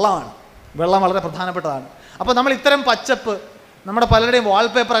ഈ വെള്ളമാണ്. വെള്ളം വളരെ പ്രധാനപ്പെട്ടതാണ്. അപ്പോൾ നമ്മൾ ഇത്തരം പച്ചപ്പ്, നമ്മുടെ പലരുടെയും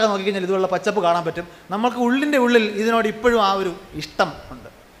വാൾപേപ്പറൊക്കെ നോക്കിക്കഴിഞ്ഞാൽ ഇതുപോലുള്ള പച്ചപ്പ് കാണാൻ പറ്റും. നമ്മൾക്ക് ഉള്ളിൽ ഇതിനോട് ഇപ്പോഴും ആ ഒരു ഇഷ്ടം ഉണ്ട്.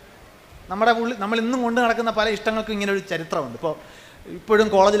 നമ്മൾ ഇന്നും കൊണ്ട് നടക്കുന്ന പല ഇഷ്ടങ്ങൾക്കും ഇങ്ങനെ ഒരു ചരിത്രമുണ്ട്. ഇപ്പോൾ ഇപ്പോഴും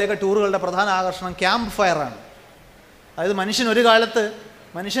കോളേജിലേക്ക് ടൂറുകളുടെ പ്രധാന ആകർഷണം ക്യാമ്പ് ഫയറാണ്. അതായത് മനുഷ്യൻ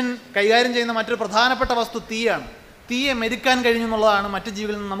കൈകാര്യം ചെയ്യുന്ന മറ്റൊരു പ്രധാനപ്പെട്ട വസ്തു തീയാണ്. തീയെ മെരുക്കാൻ കഴിഞ്ഞു എന്നുള്ളതാണ് മറ്റു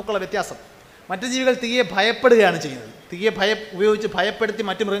ജീവികളിൽ നിന്ന് നമുക്കുള്ള വ്യത്യാസം. മറ്റു ജീവികൾ തീയെ ഭയപ്പെടുകയാണ് ചെയ്യുന്നത്. തീയെ ഉപയോഗിച്ച് ഭയപ്പെടുത്തി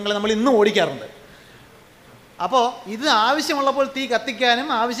മറ്റു മൃഗങ്ങളെ നമ്മൾ ഇന്നും ഓടിക്കാറുണ്ട്. അപ്പോൾ ഇത് ആവശ്യമുള്ളപ്പോൾ തീ കത്തിക്കാനും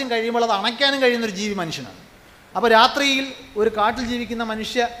ആവശ്യം കഴിയുമ്പോൾ അത് അണയ്ക്കാനും കഴിയുന്നൊരു ജീവി മനുഷ്യനാണ്. അപ്പോൾ രാത്രിയിൽ ഒരു കാട്ടിൽ ജീവിക്കുന്ന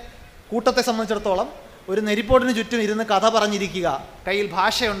മനുഷ്യ കൂട്ടത്തെ സംബന്ധിച്ചിടത്തോളം ഒരു നെരിപ്പോട്ടിന് ചുറ്റും ഇരുന്ന് കഥ പറഞ്ഞിരിക്കുക, കയ്യിൽ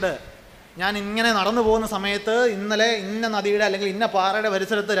ഭാഷയുണ്ട്. ഞാൻ ഇങ്ങനെ നടന്നു പോകുന്ന സമയത്ത് ഇന്നലെ ഇന്ന നദിയുടെ അല്ലെങ്കിൽ ഇന്ന പാറയുടെ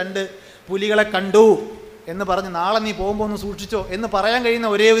പരിസരത്ത് 2 പുലികളെ കണ്ടു എന്ന് പറഞ്ഞ് നാളെ നീ പോകുമ്പോൾ ഒന്ന് സൂക്ഷിച്ചോ എന്ന് പറയാൻ കഴിയുന്ന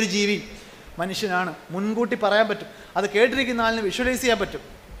ഒരേ ഒരു ജീവി മനുഷ്യനാണ്. മുൻകൂട്ടി പറയാൻ പറ്റും, അത് കേട്ടിരിക്കുന്ന ആളിന് വിഷ്വലൈസ് ചെയ്യാൻ പറ്റും.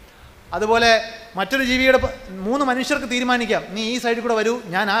 അതുപോലെ മറ്റൊരു ജീവിയുടെ 3 മനുഷ്യർക്ക് തീരുമാനിക്കാം, നീ ഈ സൈഡിൽ കൂടെ വരൂ,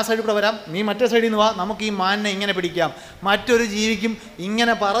 ഞാൻ ആ സൈഡിൽ കൂടെ വരാം, നീ മറ്റേ സൈഡിൽ നിന്ന് വാ, നമുക്ക് ഈ മാനിനെ ഇങ്ങനെ പിടിക്കാം. മറ്റൊരു ജീവിക്കും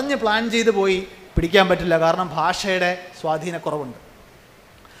ഇങ്ങനെ പറഞ്ഞ് പ്ലാൻ ചെയ്ത് പോയി പിടിക്കാൻ പറ്റില്ല. കാരണം ഭാഷയുടെ സ്വാധീനക്കുറവുണ്ട്.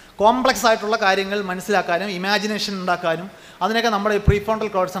 കോംപ്ലക്സ് ആയിട്ടുള്ള കാര്യങ്ങൾ മനസ്സിലാക്കാനും ഇമാജിനേഷൻ ഉണ്ടാക്കാനും അതിനൊക്കെ നമ്മുടെ ഈ പ്രീഫ്രോണ്ടൽ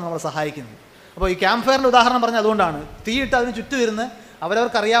കോർട്സാണ് നമ്മളെ സഹായിക്കുന്നത്. അപ്പോൾ ഈ ക്യാമ്പ് ഫയറിൻ്റെ ഉദാഹരണം പറഞ്ഞാൽ അതുകൊണ്ടാണ്. തീയിട്ട് അതിന് ചുറ്റും ഇരുന്ന്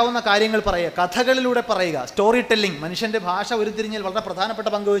അവരവർക്കറിയാവുന്ന കാര്യങ്ങൾ പറയുക, കഥകളിലൂടെ പറയുക, സ്റ്റോറി ടെല്ലിംഗ്. മനുഷ്യൻ്റെ ഭാഷ ഉരുത്തിരിഞ്ഞാൽ വളരെ പ്രധാനപ്പെട്ട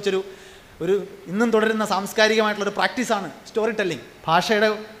പങ്ക് വഹിച്ചൊരു ഇന്നും തുടരുന്ന സാംസ്കാരികമായിട്ടുള്ളൊരു പ്രാക്ടീസാണ് സ്റ്റോറി ടെല്ലിംഗ്. ഭാഷയുടെ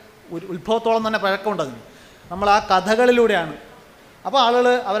ഉത്ഭവത്തോളം തന്നെ പഴക്കമുണ്ട് അതിന്. നമ്മൾ ആ കഥകളിലൂടെയാണ്. അപ്പോൾ ആളുകൾ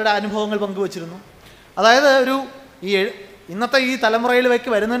അവരുടെ അനുഭവങ്ങൾ പങ്കുവച്ചിരുന്നു. അതായത് ഇന്നത്തെ ഈ തലമുറയിലേക്ക്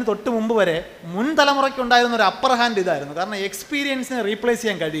വരുന്നതിന് തൊട്ട് മുമ്പ് വരെ മുൻ തലമുറയ്ക്ക് ഉണ്ടായിരുന്ന ഒരു അപ്പർ ഹാൻഡ് ഇതായിരുന്നു. കാരണം എക്സ്പീരിയൻസിനെ റീപ്ലേസ്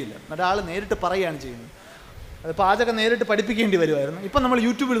ചെയ്യാൻ കഴിയില്ല. ഒരാൾ നേരിട്ട് പറയുകയാണ് ചെയ്യുന്നത്. അത് പാചകം നേരിട്ട് പഠിപ്പിക്കേണ്ടി വരുമായിരുന്നു. ഇപ്പം നമ്മൾ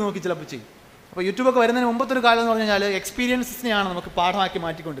യൂട്യൂബിൽ നോക്കി ചിലപ്പോൾ ചെയ്യും. അപ്പോൾ യൂട്യൂബൊക്കെ വരുന്നതിന് മുമ്പത്തൊരു കാലം എന്ന് പറഞ്ഞു കഴിഞ്ഞാൽ എക്സ്പീരിയൻസിനെയാണ് നമുക്ക് പാഠമാക്കി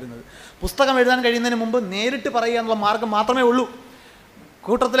മാറ്റിക്കൊണ്ടിരുന്നത്. പുസ്തകം എഴുതാൻ കഴിയുന്നതിന് മുമ്പ് നേരിട്ട് പറയുക എന്നുള്ള മാർഗ്ഗം മാത്രമേ ഉള്ളൂ.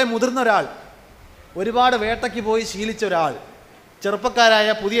 കൂട്ടത്തിലെ മുതിർന്ന ഒരാൾ, ഒരുപാട് വേട്ടയ്ക്ക് പോയി ശീലിച്ച ഒരാൾ ചെറുപ്പക്കാരായ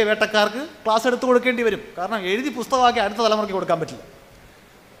പുതിയ വേട്ടക്കാർക്ക് ക്ലാസ് എടുത്ത് കൊടുക്കേണ്ടി വരും. കാരണം എഴുതി പുസ്തകമാക്കി അടുത്ത തലമുറയ്ക്ക് കൊടുക്കാൻ പറ്റില്ല.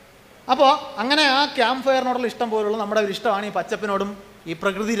 അപ്പോൾ അങ്ങനെ ആ ക്യാമ്പ് ഫയറിനോടുള്ള ഇഷ്ടം പോലുള്ള നമ്മുടെ ഒരു ഇഷ്ടമാണ് ഈ പച്ചപ്പിനോടും ഈ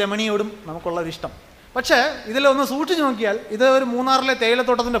പ്രകൃതി രമണിയോടും നമുക്കുള്ള ഒരു ഇഷ്ടം. പക്ഷേ ഇതിലൊന്ന് സൂക്ഷിച്ച് നോക്കിയാൽ ഇത് ഒരു മൂന്നാറിലെ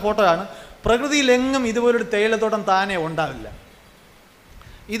തേയിലത്തോട്ടത്തിൻ്റെ ഫോട്ടോയാണ്. പ്രകൃതിയിലെങ്ങും ഇതുപോലൊരു തേയിലത്തോട്ടം താനേ ഉണ്ടാവില്ല.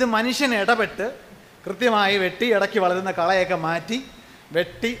 ഇത് മനുഷ്യൻ ഇടപെട്ട് കൃത്യമായി വെട്ടി ഇടയ്ക്ക് വളരുന്ന കളയൊക്കെ മാറ്റി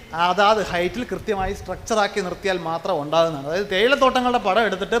വെട്ടി അതാത് ഹൈറ്റിൽ കൃത്യമായി സ്ട്രക്ചറാക്കി നിർത്തിയാൽ മാത്രം ഉണ്ടാകുന്നതാണ്. അതായത് തേയിലത്തോട്ടങ്ങളുടെ പടം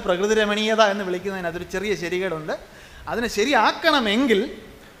എടുത്തിട്ട് പ്രകൃതി രമണീയത എന്ന് വിളിക്കുന്നതിന് അതൊരു ചെറിയ ശരികേടുണ്ട്. അതിനെ ശരിയാക്കണമെങ്കിൽ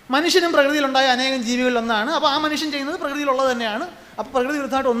മനുഷ്യനും പ്രകൃതിയിലുണ്ടായ അനേകം ജീവികളിലൊന്നാണ്. അപ്പോൾ ആ മനുഷ്യൻ ചെയ്യുന്നത് പ്രകൃതിയിലുള്ളത് തന്നെയാണ്. അപ്പോൾ പ്രകൃതി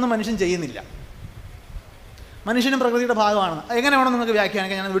വിരുദ്ധമായിട്ട് ഒന്നും മനുഷ്യൻ ചെയ്യുന്നില്ല. മനുഷ്യനും പ്രകൃതിയുടെ ഭാഗമാണ്. എങ്ങനെ വേണം നിങ്ങൾക്ക്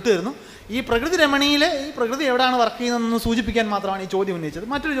വ്യാഖ്യാനിക്കാൻ ഞാൻ വിട്ടുതരുന്നു. ഈ പ്രകൃതി രമണിയിലെ ഈ പ്രകൃതി എവിടെയാണ് വർക്ക് ചെയ്യുന്നതെന്ന് സൂചിപ്പിക്കാൻ മാത്രമാണ് ഈ ചോദ്യം ഉന്നയിച്ചത്.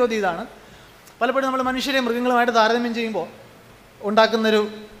 മറ്റൊരു ചോദ്യം ഇതാണ്. പലപ്പോഴും നമ്മൾ മനുഷ്യരെ മൃഗങ്ങളുമായിട്ട് താരതമ്യം ചെയ്യുമ്പോൾ ഉണ്ടാക്കുന്നൊരു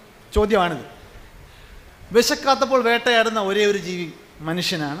ചോദ്യമാണിത്. വിശക്കാത്തപ്പോൾ വേട്ടയാടുന്ന ഒരേ ഒരു ജീവി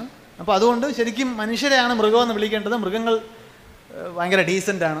മനുഷ്യനാണ്. അപ്പോൾ അതുകൊണ്ട് ശരിക്കും മനുഷ്യരെയാണ് മൃഗമെന്ന് വിളിക്കേണ്ടത്. മൃഗങ്ങൾ ഭയങ്കര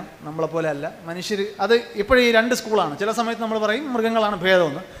ഡീസൻ്റാണ്, നമ്മളെപ്പോലെ അല്ല. മനുഷ്യർ അത് ഇപ്പോഴും ഈ 2 സ്കൂളാണ്. ചില സമയത്ത് നമ്മൾ പറയും മൃഗങ്ങളാണ്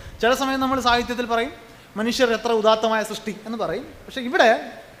ഭേദമെന്ന്, ചില സമയത്ത് നമ്മൾ സാഹിത്യത്തിൽ പറയും മനുഷ്യർ എത്ര ഉദാത്തമായ സൃഷ്ടി എന്ന് പറയും. പക്ഷേ ഇവിടെ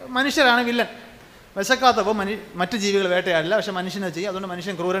മനുഷ്യരാണ് വില്ലൻ. വിശക്കാത്തപ്പോൾ മറ്റു ജീവികൾ വേട്ടയാടില്ല, പക്ഷേ മനുഷ്യനെ ചെയ്യും. അതുകൊണ്ട്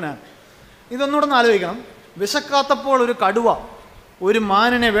മനുഷ്യൻ ക്രൂരനാണ്. ഇതൊന്നുകൂടെ ഒന്ന് ആലോചിക്കണം. വിശക്കാത്തപ്പോൾ ഒരു കടുവ ഒരു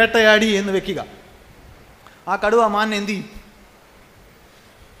മാനിനെ വേട്ടയാടി എന്ന് വെക്കുക. ആ കടുവ മാനിനെ എന്ത് ചെയ്യും?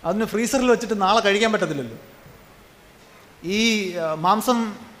 അതിന് ഫ്രീസറിൽ വെച്ചിട്ട് നാളെ കഴിക്കാൻ പറ്റത്തില്ലല്ലോ. ഈ മാംസം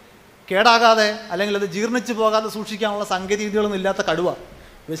കേടാകാതെ അല്ലെങ്കിൽ അത് ജീർണിച്ച് പോകാതെ സൂക്ഷിക്കാനുള്ള സാങ്കേതിക വിദ്യകളൊന്നും ഇല്ലാത്ത കടുവ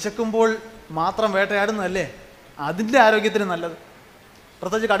വിശക്കുമ്പോൾ മാത്രം വേട്ടയാടുന്നതല്ലേ അതിൻ്റെ ആരോഗ്യത്തിന് നല്ലത്.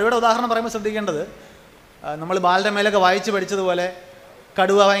 പ്രത്യേകിച്ച് കടുവയുടെ ഉദാഹരണം പറയുമ്പോൾ ശ്രദ്ധിക്കേണ്ടത്, നമ്മൾ ബാലൻ്റെ മേലൊക്കെ വായിച്ച് പഠിച്ചതുപോലെ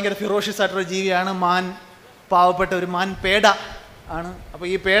കടുവ ഭയങ്കര ഫിറോഷ്യസ് ആയിട്ടൊരു ജീവിയാണ്. മാൻ പാവപ്പെട്ട ഒരു മാൻ പേട ആണ്. അപ്പോൾ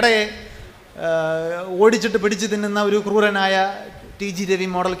ഈ പേടയെ ഓടിച്ചിട്ട് പിടിച്ച് തിന്നുന്ന ഒരു ക്രൂരനായ TG രവി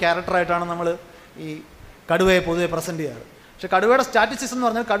മോഡൽ ക്യാരക്ടറായിട്ടാണ് നമ്മൾ ഈ കടുവയെ പൊതുവെ പ്രസൻറ്റ് ചെയ്യാറ്. പക്ഷേ കടുവയുടെ സ്റ്റാറ്റിസ്റ്റിക്സ് എന്ന്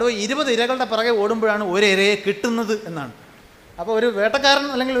പറഞ്ഞാൽ കടുവ 20 ഇരകളുടെ പിറകെ ഓടുമ്പോഴാണ് ഒരു ഇരയെ കിട്ടുന്നത് എന്നാണ്. അപ്പോൾ ഒരു വേട്ടക്കാരൻ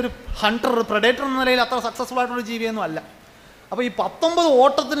അല്ലെങ്കിൽ ഒരു ഹണ്ടർ, ഒരു പ്രെഡേറ്റർ എന്ന നിലയിൽ അത്ര സക്സസ്ഫുൾ ആയിട്ടുള്ള ജീവിയൊന്നും അല്ല. അപ്പോൾ ഈ 19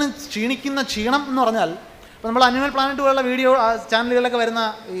 ഓട്ടത്തിന് ക്ഷീണിക്കുന്ന ക്ഷീണം എന്ന് പറഞ്ഞാൽ, ഇപ്പോൾ നമ്മൾ അനിമൽ പ്ലാനറ്റ് പോലുള്ള വീഡിയോ ചാനലുകളിലൊക്കെ വരുന്ന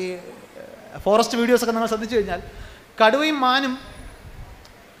ഈ ഫോറസ്റ്റ് വീഡിയോസൊക്കെ നിങ്ങൾ ശ്രദ്ധിച്ചു കഴിഞ്ഞാൽ കടുവയും മാനും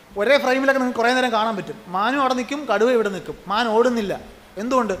ഒരേ ഫ്രെയിമിലൊക്കെ നിങ്ങൾക്ക് കുറേ നേരം കാണാൻ പറ്റും. മാനും അവിടെ നിൽക്കും, കടുവ ഇവിടെ നിൽക്കും. മാൻ ഓടുന്നില്ല.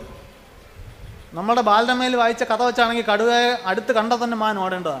 എന്തുകൊണ്ട്? നമ്മുടെ ബാലരമയിൽ വായിച്ച കഥ വെച്ചാണെങ്കിൽ കടുവയെ അടുത്ത് കണ്ടാൽ തന്നെ മാൻ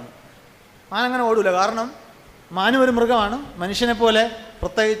ഓടേണ്ടതാണ്. മാൻ അങ്ങനെ ഓടില്ല. കാരണം മാനും ഒരു മൃഗമാണ്. മനുഷ്യനെ പോലെ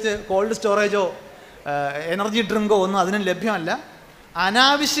പ്രത്യേകിച്ച് കോൾഡ് സ്റ്റോറേജോ എനർജി ഡ്രിങ്കോ ഒന്നും അതിനും ലഭ്യമല്ല.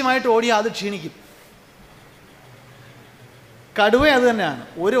 അനാവശ്യമായിട്ട് ഓടിയാൽ അത് ക്ഷീണിക്കും. കടുവ അത് തന്നെയാണ്.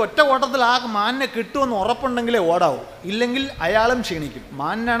 ഒരു ഒറ്റ ഓട്ടത്തിൽ ആ മാനിനെ കിട്ടുമെന്ന് ഉറപ്പുണ്ടെങ്കിലേ ഓടാവൂ, ഇല്ലെങ്കിൽ അയാളും ക്ഷീണിക്കും.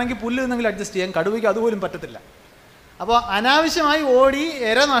 മാനിനാണെങ്കിൽ പുല്ല് എന്തെങ്കിലും അഡ്ജസ്റ്റ് ചെയ്യാൻ, കടുവയ്ക്ക് അതുപോലും പറ്റത്തില്ല. അപ്പോൾ അനാവശ്യമായി ഓടി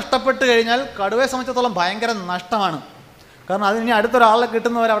ഇര നഷ്ടപ്പെട്ട് കഴിഞ്ഞാൽ കടുവയെ സംബന്ധിച്ചിടത്തോളം ഭയങ്കര നഷ്ടമാണ്. കാരണം അതിന് അടുത്തൊരാളെ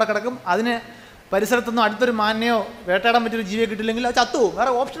കിട്ടുന്നവർ അവിടെ കിടക്കും. അതിന് പരിസരത്തൊന്നും അടുത്തൊരു മാനിനെയോ വേട്ടയാടാൻ പറ്റിയൊരു ജീവിയെ കിട്ടില്ലെങ്കിൽ അത് ചത്തുപോകും.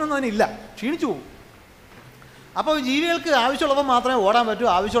 വേറെ ഓപ്ഷനൊന്നും അതിനില്ല, ക്ഷീണിച്ചു പോകും. അപ്പോൾ ജീവികൾക്ക് ആവശ്യമുള്ളപ്പോൾ മാത്രമേ ഓടാൻ പറ്റൂ.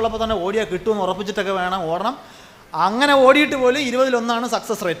 ആവശ്യമുള്ളപ്പോൾ തന്നെ ഓടിയാൽ കിട്ടുമെന്ന് ഉറപ്പിച്ചിട്ടൊക്കെ വേണം ഓടണം. അങ്ങനെ ഓടിയിട്ട് പോലും 20-1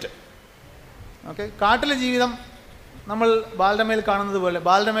 സക്സസ് റേറ്റ്. ഓക്കെ, കാട്ടിലെ ജീവിതം നമ്മൾ ബാലരമയിൽ കാണുന്നത് പോലെ,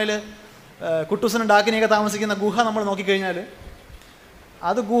 ബാലരമയിൽ കുട്ടൂസനും ഡാക്കിനെയൊക്കെ താമസിക്കുന്ന ഗുഹ നമ്മൾ നോക്കിക്കഴിഞ്ഞാൽ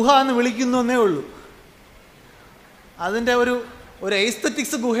അത് ഗുഹ എന്ന് വിളിക്കുന്നു എന്നേ ഉള്ളൂ. അതിൻ്റെ ഒരു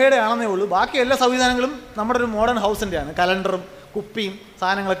എസ്തറ്റിക്സ് ഗുഹയുടെ ആണെന്നേ ഉള്ളൂ. ബാക്കി എല്ലാ സംവിധാനങ്ങളും നമ്മുടെ ഒരു മോഡേൺ ഹൗസിൻ്റെയാണ്. കലണ്ടറും കുപ്പിയും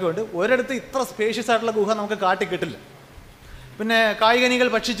സാധനങ്ങളൊക്കെ ഉണ്ട്. ഒരിടത്ത് ഇത്ര സ്പേഷ്യസ് ആയിട്ടുള്ള ഗുഹ നമുക്ക് കാട്ടിൽ കിട്ടില്ല. പിന്നെ കായികനികൾ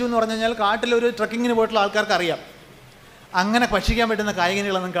ഭക്ഷിച്ചു എന്ന് പറഞ്ഞു കഴിഞ്ഞാൽ കാട്ടിലൊരു ട്രക്കിങ്ങിന് പോയിട്ടുള്ള ആൾക്കാർക്ക് അറിയാം, അങ്ങനെ ഭക്ഷിക്കാൻ പറ്റുന്ന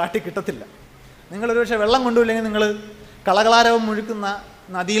കായികനികളൊന്നും കാട്ടിൽ കിട്ടത്തില്ല. നിങ്ങളൊരു പക്ഷേ വെള്ളം കൊണ്ടുപോയില്ലെങ്കിൽ നിങ്ങൾ കളകളാരവം മുഴുക്കുന്ന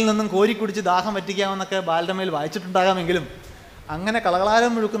നദിയിൽ നിന്നും കോരിക്കുടിച്ച് ദാഹം വറ്റിക്കാമെന്നൊക്കെ ബാലരമയിൽ വായിച്ചിട്ടുണ്ടാകാമെങ്കിലും അങ്ങനെ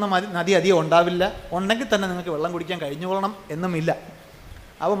കളകളാരവം മുഴുക്കുന്ന നദി അധികം ഉണ്ടാവില്ല. ഉണ്ടെങ്കിൽ തന്നെ നിങ്ങൾക്ക് വെള്ളം കുടിക്കാൻ കഴിഞ്ഞുകൊള്ളണം എന്നുമില്ല.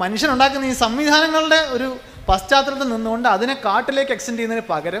 അപ്പോൾ മനുഷ്യനുണ്ടാക്കുന്ന ഈ സംവിധാനങ്ങളുടെ ഒരു പശ്ചാത്തലത്തിൽ നിന്നുകൊണ്ട് അതിനെ കാട്ടിലേക്ക് എക്സ്റ്റെൻഡ് ചെയ്യുന്നതിന്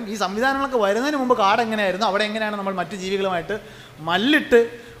പകരം ഈ സംവിധാനങ്ങളൊക്കെ വരുന്നതിന് മുമ്പ് കാട് എങ്ങനെയായിരുന്നു, അവിടെ എങ്ങനെയാണ് നമ്മൾ മറ്റ് ജീവികളുമായിട്ട് മല്ലിട്ട്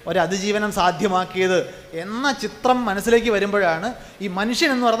ഒരു അതിജീവനം സാധ്യമാക്കിയത് എന്ന ചിത്രം മനസ്സിലേക്ക് വരുമ്പോഴാണ് ഈ മനുഷ്യൻ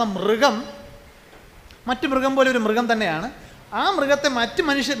എന്ന് പറയുന്ന മൃഗം മറ്റ് മൃഗം പോലെ ഒരു മൃഗം തന്നെയാണ്. ആ മൃഗത്തെ മറ്റ്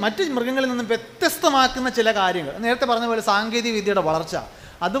മൃഗങ്ങളിൽ നിന്നും വ്യത്യസ്തമാക്കുന്ന ചില കാര്യങ്ങൾ, നേരത്തെ പറഞ്ഞ പോലെ സാങ്കേതിക വിദ്യയുടെ വളർച്ച,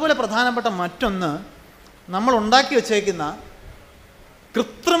 അതുപോലെ പ്രധാനപ്പെട്ട മറ്റൊന്ന് നമ്മൾ ഉണ്ടാക്കി വച്ചേക്കുന്ന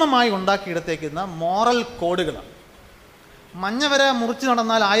കൃത്രിമമായി ഉണ്ടാക്കിയെടുത്തേക്കുന്ന മോറൽ കോഡുകളാണ്. മഞ്ഞവര മുറിച്ച്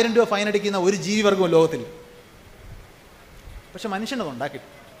നടന്നാൽ 1000 രൂപ ഫൈൻ അടിക്കുന്ന ഒരു ജീവിവർഗവും ലോകത്തിൽ. പക്ഷെ മനുഷ്യനത് ഉണ്ടാക്കി.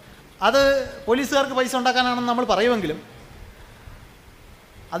 അത് പോലീസുകാർക്ക് പൈസ ഉണ്ടാക്കാനാണെന്ന് നമ്മൾ പറയുമെങ്കിലും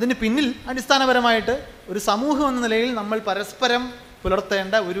അതിന് പിന്നിൽ അടിസ്ഥാനപരമായിട്ട് ഒരു സമൂഹം എന്ന നിലയിൽ നമ്മൾ പരസ്പരം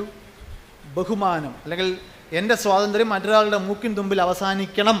പുലർത്തേണ്ട ഒരു ബഹുമാനം, അല്ലെങ്കിൽ എൻ്റെ സ്വാതന്ത്ര്യം മറ്റൊരാളുടെ മൂക്കിൻ തുമ്പിൽ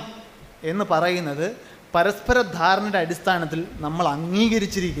അവസാനിക്കണം എന്ന് പറയുന്നത് പരസ്പര ധാരണയുടെ അടിസ്ഥാനത്തിൽ നമ്മൾ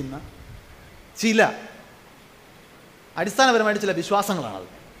അംഗീകരിച്ചിരിക്കുന്ന ചില അടിസ്ഥാനപരമായിട്ട് ചില വിശ്വാസങ്ങളാണത്.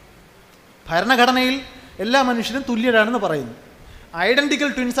 ഭരണഘടനയിൽ എല്ലാ മനുഷ്യരും തുല്യരാണെന്ന് പറയുന്നു. ഐഡൻറ്റിക്കൽ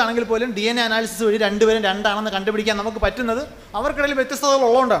ട്വിൻസ് ആണെങ്കിൽ പോലും DNA അനാലിസിസ് വഴി രണ്ടുപേരും രണ്ടാണെന്ന് കണ്ടുപിടിക്കാൻ നമുക്ക് പറ്റുന്നത് അവർക്കിടയിൽ വ്യത്യസ്തതകൾ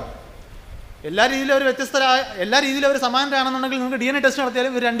ഉള്ളതുകൊണ്ടാണ്. എല്ലാ രീതിയിലും അവർ സമാനരാണെന്നുണ്ടെങ്കിൽ നിങ്ങൾക്ക് DNA ടെസ്റ്റ്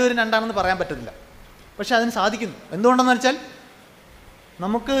നടത്തിയാലും ഇവർ രണ്ടുപേരും രണ്ടാണെന്ന് പറയാൻ പറ്റത്തില്ല. പക്ഷേ അതിന് സാധിക്കുന്നു. എന്തുകൊണ്ടെന്ന് വെച്ചാൽ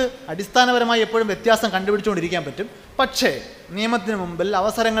നമുക്ക് അടിസ്ഥാനപരമായി എപ്പോഴും വ്യത്യാസം കണ്ടുപിടിച്ചുകൊണ്ടിരിക്കാൻ പറ്റും. പക്ഷേ നിയമത്തിന് മുമ്പിൽ,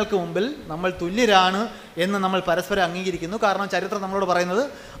 അവസരങ്ങൾക്ക് മുമ്പിൽ നമ്മൾ തുല്യരാണ് എന്ന് നമ്മൾ പരസ്പരം അംഗീകരിക്കുന്നു. കാരണം ചരിത്രം നമ്മളോട് പറയുന്നത്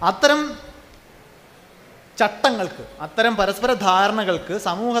അത്തരം ചട്ടങ്ങൾക്ക്, അത്തരം പരസ്പര ധാരണകൾക്ക്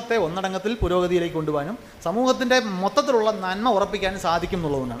സമൂഹത്തെ ഒന്നടങ്കത്തിൽ പുരോഗതിയിലേക്ക് കൊണ്ടുപോകാനും സമൂഹത്തിൻ്റെ മൊത്തത്തിലുള്ള നന്മ ഉറപ്പിക്കാനും സാധിക്കും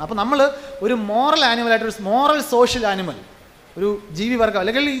എന്നുള്ളതുകൊണ്ടാണ്. അപ്പോൾ നമ്മൾ ഒരു മോറൽ ആനിമലായിട്ട്, ഒരു മോറൽ സോഷ്യൽ ആനിമൽ, ഒരു ജീവിവർഗം,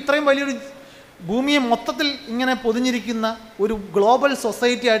 അല്ലെങ്കിൽ ഇത്രയും വലിയൊരു ഭൂമിയെ മൊത്തത്തിൽ ഇങ്ങനെ പൊതിഞ്ഞിരിക്കുന്ന ഒരു ഗ്ലോബൽ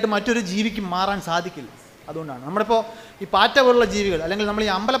സൊസൈറ്റി ആയിട്ട് മറ്റൊരു ജീവിക്ക് മാറാൻ സാധിക്കില്ല. അതുകൊണ്ടാണ് നമ്മളിപ്പോൾ ഈ പാറ്റ പോലുള്ള ജീവികൾ, അല്ലെങ്കിൽ നമ്മൾ ഈ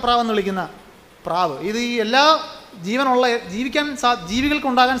അമ്പലപ്രാവ് എന്ന് വിളിക്കുന്ന പ്രാവ്, ഇത് ഈ എല്ലാ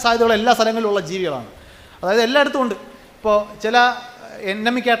ജീവികൾക്കുണ്ടാകാൻ സാധ്യതയുള്ള എല്ലാ സ്ഥലങ്ങളിലുള്ള ജീവികളാണ്. അതായത് എല്ലായിടത്തും ഉണ്ട്. ഇപ്പോൾ ചില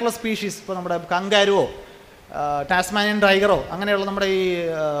എൻഡമിക് ആയിട്ടുള്ള സ്പീഷീസ്, ഇപ്പോൾ നമ്മുടെ കങ്കാരുവോ ടാസ്മാനിയൻ ടൈഗറോ അങ്ങനെയുള്ള നമ്മുടെ ഈ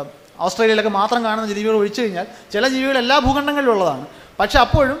ഓസ്ട്രേലിയയിലൊക്കെ മാത്രം കാണുന്ന ജീവികൾ ഒഴിച്ചു കഴിഞ്ഞാൽ ചില ജീവികൾ എല്ലാ ഭൂഖണ്ഡങ്ങളിലുള്ളതാണ്. പക്ഷെ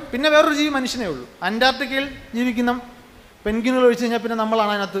അപ്പോഴും പിന്നെ വേറൊരു ജീവി മനുഷ്യനേ ഉള്ളൂ. അന്റാർട്ടിക്കയിൽ ജീവിക്കുന്ന പെൻഗ്വിനുകൾ ഒഴിച്ചു കഴിഞ്ഞാൽ പിന്നെ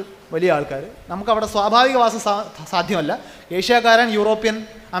നമ്മളാണ് അതിനകത്ത് വലിയ ആൾക്കാർ. നമുക്കവിടെ സ്വാഭാവികവാസം സാധ്യമല്ല. ഏഷ്യക്കാരൻ, യൂറോപ്യൻ,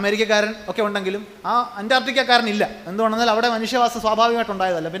 അമേരിക്കക്കാരൻ ഒക്കെ ഉണ്ടെങ്കിലും ആ അന്റാർട്ടിക്കക്കാരനില്ല. എന്തുകൊണ്ടെന്നാൽ അവിടെ മനുഷ്യവാസം സ്വാഭാവികമായിട്ട്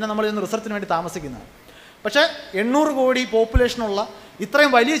ഉണ്ടായതല്ല. പിന്നെ നമ്മൾ ഇന്ന് റിസർച്ചിന് വേണ്ടി താമസിക്കുന്നതാണ്. പക്ഷേ 800 കോടി പോപ്പുലേഷനുള്ള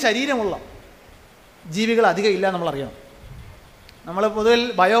ഇത്രയും വലിയ ശരീരമുള്ള ജീവികൾ അധികം ഇല്ല നമ്മളറിയണം. നമ്മൾ പൊതുവിൽ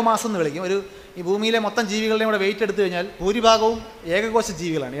ബയോമാസ് എന്ന് വിളിക്കും. ഈ ഭൂമിയിലെ മൊത്തം ജീവികളുടെയും കൂടെ വെയിറ്റ് എടുത്തു കഴിഞ്ഞാൽ ഭൂരിഭാഗവും ഏകകോശ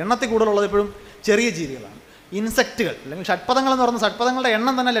ജീവികളാണ്. എണ്ണത്തിൽ കൂടുതലുള്ളത് എപ്പോഴും ചെറിയ ജീവികളാണ്. ഇൻസെക്റ്റുകൾ അല്ലെങ്കിൽ ഷഡ്പദങ്ങൾ എന്ന് പറയുന്ന ഷഡ്പദങ്ങളുടെ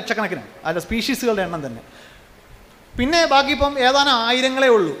എണ്ണം തന്നെ ലക്ഷക്കണക്കിനാണ്, അല്ല സ്പീഷീസുകളുടെ എണ്ണം തന്നെ. പിന്നെ ബാക്കി ഇപ്പം ഏതാനും ആയിരങ്ങളേ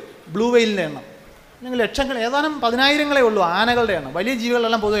ഉള്ളൂ ബ്ലൂ വെയിലിൻ്റെ എണ്ണം, അല്ലെങ്കിൽ ലക്ഷങ്ങൾ ഏതാനും 10,000-ങ്ങളേ ഉള്ളൂ ആനകളുടെ എണ്ണം. വലിയ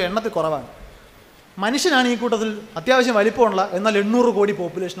ജീവികളെല്ലാം പൊതുവെ എണ്ണത്തിൽ കുറവാണ്. മനുഷ്യനാണ് ഈ കൂട്ടത്തിൽ അത്യാവശ്യം വലിപ്പമുള്ള എന്നാൽ 800 കോടി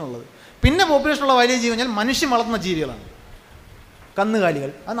പോപ്പുലേഷനുള്ളത്. പിന്നെ പോപ്പുലേഷനുള്ള വലിയ ജീവൻ വെച്ചാൽ മനുഷ്യൻ വളർത്തുന്ന ജീവികളാണ്,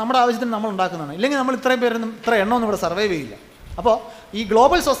 കന്നുകാലികൾ. അത് നമ്മുടെ ആവശ്യത്തിന് നമ്മൾ ഉണ്ടാക്കുന്നതാണ്. ഇല്ലെങ്കിൽ നമ്മൾ ഇത്രയും പേരൊന്നും ഇത്ര എണ്ണമൊന്നും ഇവിടെ സർവൈവ് ചെയ്യില്ല. അപ്പോൾ ഈ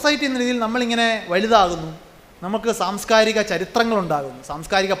ഗ്ലോബൽ സൊസൈറ്റി എന്ന രീതിയിൽ നമ്മളിങ്ങനെ വലുതാകുന്നു, നമുക്ക് സാംസ്കാരിക ചരിത്രങ്ങളുണ്ടാകുന്നു,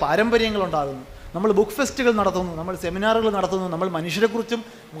 സാംസ്കാരിക പാരമ്പര്യങ്ങളുണ്ടാകുന്നു, നമ്മൾ ബുക്ക് ഫെസ്റ്റുകൾ നടത്തുന്നു, നമ്മൾ സെമിനാറുകൾ നടത്തുന്നു, നമ്മൾ മനുഷ്യരെക്കുറിച്ചും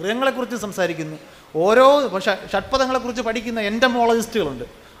മൃഗങ്ങളെക്കുറിച്ചും സംസാരിക്കുന്നു. ഓരോ ഷഡ്പദങ്ങളെക്കുറിച്ച് പഠിക്കുന്ന എൻറ്റമോളജിസ്റ്റുകളുണ്ട്,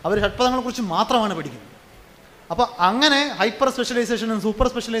 അവർ ഷഡ്പദങ്ങളെക്കുറിച്ച് മാത്രമാണ് പഠിക്കുന്നത്. അപ്പോൾ അങ്ങനെ ഹൈപ്പർ സ്പെഷ്യലൈസേഷനും സൂപ്പർ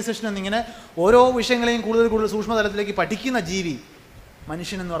സ്പെഷ്യലൈസേഷൻ എന്നിങ്ങനെ ഓരോ വിഷയങ്ങളെയും കൂടുതൽ കൂടുതൽ സൂക്ഷ്മതലത്തിലേക്ക് പഠിക്കുന്ന ജീവി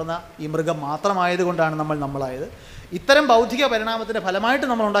മനുഷ്യനെന്ന് പറഞ്ഞ ഈ മൃഗം മാത്രമായതുകൊണ്ടാണ് നമ്മളായത്. ഇത്തരം ബൗദ്ധിക പരിണാമത്തിൻ്റെ ഫലമായിട്ട്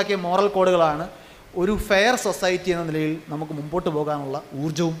നമ്മൾ ഉണ്ടാക്കിയ മോറൽ കോഡുകളാണ് ഒരു ഫെയർ സൊസൈറ്റി എന്ന നിലയിൽ നമുക്ക് മുമ്പോട്ട് പോകാനുള്ള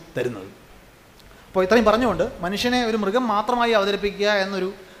ഊർജ്ജവും തരുന്നത്. അപ്പോൾ ഇത്രയും പറഞ്ഞുകൊണ്ട് മനുഷ്യനെ ഒരു മൃഗം മാത്രമായി അവതരിപ്പിക്കുക എന്നൊരു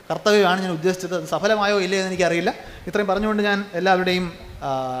കർത്തവ്യമാണ് ഞാൻ ഉദ്ദേശിച്ചത്. അത് സഫലമായോ ഇല്ലേ എന്ന് എനിക്കറിയില്ല. ഇത്രയും പറഞ്ഞുകൊണ്ട് ഞാൻ എല്ലാവരുടെയും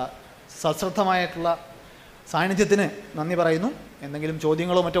സശ്രദ്ധമായിട്ടുള്ള സാന്നിധ്യത്തിന് നന്ദി പറയുന്നു. എന്തെങ്കിലും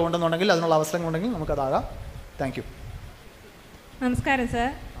ചോദ്യങ്ങളോ മറ്റോ ഉണ്ടെന്നുണ്ടെങ്കിൽ അതിനുള്ള അവസരങ്ങളുണ്ടെങ്കിൽ നമുക്കതാകാം. Thank you. നമസ്കാരം സർ,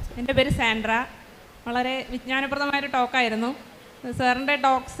 എൻ്റെ പേര് സാൻഡ്ര. വളരെ വിജ്ഞാനപ്രദമായൊരു ടോക്കായിരുന്നു. സാറിൻ്റെ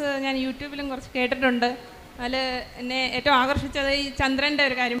ടോക്സ് ഞാൻ യൂട്യൂബിലും കുറച്ച് കേട്ടിട്ടുണ്ട്. അതിൽ എന്നെ ഏറ്റവും ആകർഷിച്ചത് ഈ ചന്ദ്രൻ്റെ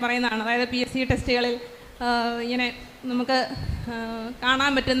ഒരു കാര്യം പറയുന്നതാണ്. അതായത് PSC ടെസ്റ്റുകളിൽ ഇങ്ങനെ നമുക്ക്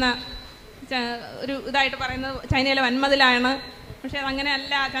കാണാൻ പറ്റുന്ന ഒരു ഇതായിട്ട് പറയുന്നത് ചൈനയിലെ വൻമതിലാണ്. പക്ഷേ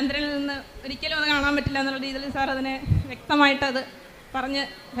അതങ്ങനെയല്ല, ചന്ദ്രനിൽ നിന്ന് ഒരിക്കലും അത് കാണാൻ പറ്റില്ല എന്നുള്ള രീതിയിൽ സാർ അതിനെ വ്യക്തമായിട്ടത് പറഞ്ഞ്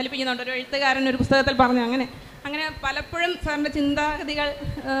ഫലിപ്പിക്കുന്നുണ്ട്. ഒരു എഴുത്തുകാരൻ ഒരു പുസ്തകത്തിൽ പറഞ്ഞു. അങ്ങനെ പലപ്പോഴും സാറിൻ്റെ ചിന്താഗതികൾ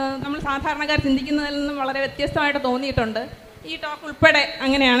നമ്മൾ സാധാരണക്കാർ ചിന്തിക്കുന്നതിൽ നിന്നും വളരെ വ്യത്യസ്തമായിട്ട് തോന്നിയിട്ടുണ്ട്. ഈ ടോക്ക് ഉൾപ്പെടെ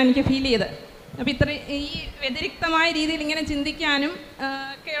അങ്ങനെയാണ് എനിക്ക് ഫീൽ ചെയ്തത്. അപ്പോൾ ഈ വ്യതിരിക്തമായ രീതിയിൽ ഇങ്ങനെ ചിന്തിക്കാനും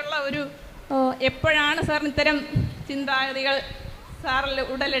ഒക്കെയുള്ള ഒരു എപ്പോഴാണ് സാറിന് ഇത്തരം ചിന്താഗതികൾ സാറിൽ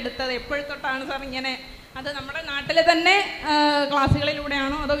ഉടലെടുത്തത്? എപ്പോഴത്തൊട്ടാണ് സാർ ഇങ്ങനെ? അത് നമ്മുടെ നാട്ടിലെ തന്നെ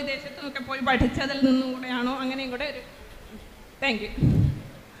ക്ലാസ്സുകളിലൂടെയാണോ അതോ വിദേശത്തുമൊക്കെ പോയി പഠിച്ചതിൽ നിന്നും കൂടെയാണോ? അങ്ങനെയും കൂടെ ഒരു താങ്ക് യു.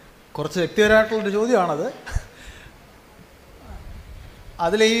 കുറച്ച് വ്യക്തിപരമായിട്ടുള്ളൊരു ചോദ്യമാണത്.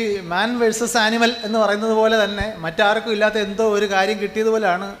 അതിൽ ഈ മാൻ വേഴ്സസ് ആനിമൽ എന്ന് പറയുന്നത് പോലെ തന്നെ മറ്റാർക്കും ഇല്ലാത്ത എന്തോ ഒരു കാര്യം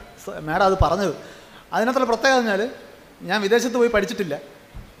കിട്ടിയതുപോലെയാണ് മാഡം അത് പറഞ്ഞത്. അതിനകത്തുള്ള പ്രത്യേകത പറഞ്ഞാൽ ഞാൻ വിദേശത്ത് പോയി പഠിച്ചിട്ടില്ല.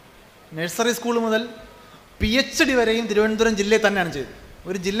 നഴ്സറി സ്കൂൾ മുതൽ PhD വരെയും തിരുവനന്തപുരം ജില്ലയിൽ തന്നെയാണ് ചെയ്തത്.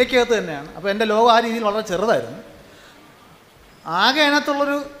 ഒരു ജില്ലയ്ക്കകത്ത് തന്നെയാണ്. അപ്പോൾ എൻ്റെ ലോകം ആ രീതിയിൽ വളരെ ചെറുതായിരുന്നു. ആകെ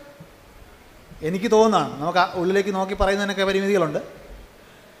അതിനകത്തുള്ളൊരു എനിക്ക് തോന്നുന്നതാണ്, നമുക്ക് ഉള്ളിലേക്ക് നോക്കി പറയുന്നതിനൊക്കെ പരിമിതികളുണ്ട്.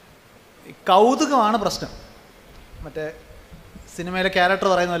 കൗതുകമാണ് പ്രശ്നം. മറ്റേ സിനിമയിലെ ക്യാരക്ടർ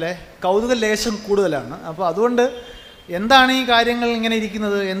പറയുന്ന പോലെ കൗതുക ലേശം കൂടുതലാണ്. അപ്പോൾ അതുകൊണ്ട് എന്താണ് ഈ കാര്യങ്ങൾ ഇങ്ങനെ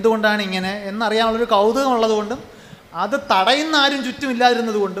ഇരിക്കുന്നത്, എന്തുകൊണ്ടാണ് ഇങ്ങനെ എന്നറിയാനുള്ളൊരു കൗതുകമുള്ളത് കൊണ്ടും അത് തടയുന്ന ആരും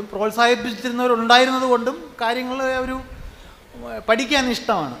ചുറ്റുമില്ലാതിരുന്നത് കൊണ്ടും പ്രോത്സാഹിപ്പിച്ചിരുന്നവരുണ്ടായിരുന്നത് കൊണ്ടും കാര്യങ്ങൾ ഒരു പഠിക്കാൻ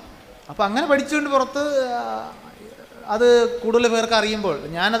ഇഷ്ടമാണ്. അപ്പോൾ അങ്ങനെ പഠിച്ചുകൊണ്ട് പുറത്ത് അത് കൂടുതൽ പേർക്ക് അറിയുമ്പോൾ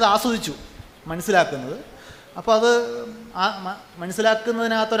ഞാനത് ആസ്വദിച്ചു മനസ്സിലാക്കുന്നത്. അപ്പോൾ അത്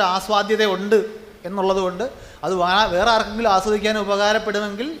മനസ്സിലാക്കുന്നതിനകത്തൊരു ആസ്വാദ്യത ഉണ്ട് എന്നുള്ളത് കൊണ്ട് അത് വേറെ ആർക്കെങ്കിലും ആസ്വദിക്കാൻ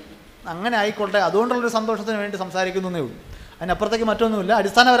ഉപകാരപ്പെടുമെങ്കിൽ അങ്ങനെ ആയിക്കോട്ടെ, അതുകൊണ്ടുള്ളൊരു സന്തോഷത്തിന് വേണ്ടി സംസാരിക്കുന്നതേ ഉള്ളൂ. അതിനപ്പുറത്തേക്ക് മറ്റൊന്നുമില്ല.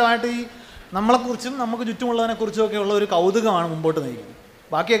 അടിസ്ഥാനപരമായിട്ട് ഈ നമ്മളെക്കുറിച്ചും നമുക്ക് ചുറ്റുമുള്ളതിനെക്കുറിച്ചും ഒക്കെ ഉള്ള ഒരു കൗതുകമാണ് മുമ്പോട്ട് നയിക്കുന്നത്.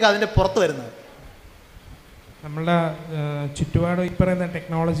 ബാക്കിയൊക്കെ അതിൻ്റെ പുറത്ത് വരുന്നത്. നമ്മളുടെ ചുറ്റുപാട് ഈ പറയുന്ന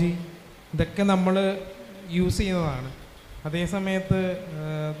ടെക്നോളജി ഇതൊക്കെ നമ്മൾ യൂസ് ചെയ്യുന്നതാണ്. അതേസമയത്ത്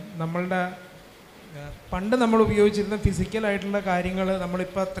നമ്മളുടെ പണ്ട് നമ്മൾ ഉപയോഗിച്ചിരുന്ന ഫിസിക്കലായിട്ടുള്ള കാര്യങ്ങൾ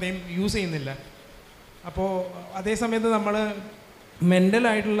നമ്മളിപ്പോൾ അത്രയും യൂസ് ചെയ്യുന്നില്ല. അപ്പോൾ അതേസമയത്ത് നമ്മൾ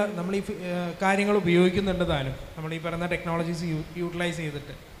മെൻ്റലായിട്ടുള്ള നമ്മൾ ഈ കാര്യങ്ങൾ ഉപയോഗിക്കുന്നുണ്ട് താനും, നമ്മൾ ഈ പറയുന്ന ടെക്നോളജീസ് യൂട്ടിലൈസ്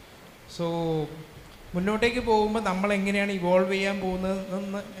ചെയ്തിട്ട്. സോ മുന്നോട്ടേക്ക് പോകുമ്പോൾ നമ്മൾ എങ്ങനെയാണ് ഇവോൾവ് ചെയ്യാൻ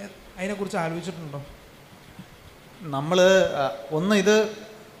പോകുന്നതെന്ന് അതിനെക്കുറിച്ച് ആലോചിച്ചിട്ടുണ്ടോ? നമ്മൾ ഇത്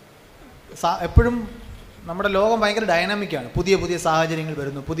എപ്പോഴും നമ്മുടെ ലോകം ഭയങ്കര ഡൈനാമിക്കാണ്. പുതിയ പുതിയ സാഹചര്യങ്ങൾ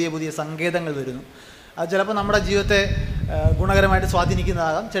വരുന്നു, പുതിയ പുതിയ സങ്കേതങ്ങൾ വരുന്നു. അത് ചിലപ്പോൾ നമ്മുടെ ജീവിതത്തെ ഗുണകരമായിട്ട്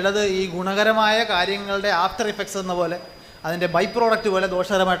സ്വാധീനിക്കുന്നതാകാം. ചിലത് ഈ ഗുണകരമായ കാര്യങ്ങളുടെ ആഫ്റ്റർ ഇഫക്ട്സ് എന്ന പോലെ അതിൻ്റെ ബൈ പ്രോഡക്റ്റ് പോലെ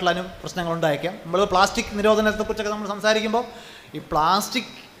ദോഷകരമായിട്ടുള്ള പ്രശ്നങ്ങളുണ്ടായേക്കാം. നമ്മൾ പ്ലാസ്റ്റിക് നിരോധനത്തെക്കുറിച്ചൊക്കെ നമ്മൾ സംസാരിക്കുമ്പോൾ ഈ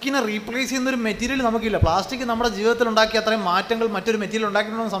പ്ലാസ്റ്റിക്കിനെ റീപ്ലേസ് ചെയ്യുന്നൊരു മെറ്റീരിയൽ നമുക്കില്ല. പ്ലാസ്റ്റിക് നമ്മുടെ ജീവിതത്തിൽ ഉണ്ടാക്കിയ അത്രയും മാറ്റങ്ങൾ മറ്റൊരു മെറ്റീരിയൽ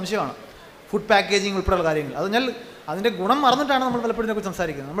ഉണ്ടാക്കിയിട്ടുണ്ടെന്ന് സംശയമാണ്. ഫുഡ് പാക്കേജിങ് ഉൾപ്പെടെയുള്ള കാര്യങ്ങൾ. അതിനാൽ അതിൻ്റെ ഗുണം മറന്നിട്ടാണ് നമ്മൾ പലപ്പോഴും ഇതിനെക്കുറിച്ച്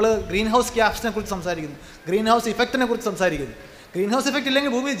സംസാരിക്കുന്നത്. നമ്മൾ ഗ്രീൻ ഹൗസ് ഗ്യാസിനെ കുറിച്ച് സംസാരിക്കുന്നു, ഗ്രീൻ ഹൗസ് ഇഫക്റ്റിനെ കുറിച്ച് സംസാരിക്കുന്നു. ഗ്രീൻ ഹൗസ് ഇഫക്റ്റ്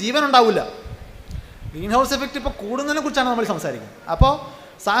ഇല്ലെങ്കിൽ ഭൂമിയിൽ ജീവൻ ഉണ്ടാവില്ല. ഗ്രീൻ ഹൗസ് എഫക്റ്റ് ഇപ്പോൾ കൂടുന്നതിനെ കുറിച്ചാണ് നമ്മൾ സംസാരിക്കുന്നത്. അപ്പോൾ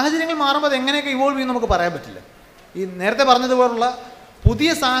സാഹചര്യങ്ങൾ മാറുമ്പോൾ അത് എങ്ങനെയൊക്കെ ഇവോൾവ് ചെയ്യുമെന്ന് നമുക്ക് പറയാൻ പറ്റില്ല. ഈ നേരത്തെ പറഞ്ഞതുപോലുള്ള പുതിയ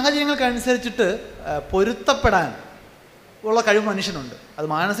സാഹചര്യങ്ങൾക്കനുസരിച്ചിട്ട് പൊരുത്തപ്പെടാൻ ഉള്ള കഴിവ് മനുഷ്യനുണ്ട്. അത്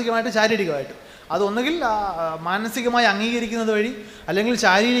മാനസികമായിട്ട് ശാരീരികമായിട്ട്. അതൊന്നുകിൽ മാനസികമായി അംഗീകരിക്കുന്നത് വഴി, അല്ലെങ്കിൽ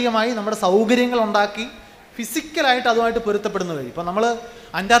ശാരീരികമായി നമ്മുടെ സൗകര്യങ്ങൾ ഉണ്ടാക്കി ഫിസിക്കലായിട്ട് അതുമായിട്ട് പൊരുത്തപ്പെടുന്ന വഴി. ഇപ്പോൾ നമ്മൾ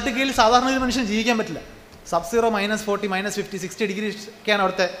അന്റാർട്ടിക്കയിൽ സാധാരണ ഒരു മനുഷ്യന് ജീവിക്കാൻ പറ്റില്ല. -0, -40, -50, -60 ഡിഗ്രി ഒക്കെയാണ്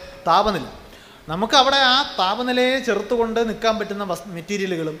അവിടുത്തെ താപനില. നമുക്ക് അവിടെ ആ താപനിലയെ ചെറുത്തുകൊണ്ട് നിൽക്കാൻ പറ്റുന്ന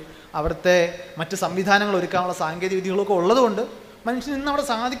മെറ്റീരിയലുകളും അവിടുത്തെ മറ്റ് സംവിധാനങ്ങൾ ഒരുക്കാനുള്ള സാങ്കേതിക വിദ്യകളൊക്കെ ഉള്ളതുകൊണ്ട് മനുഷ്യന് ഇന്ന്